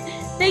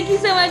Upchurch. Thank you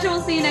so much, and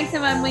we'll see you next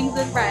time on Wings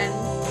with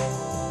Friends.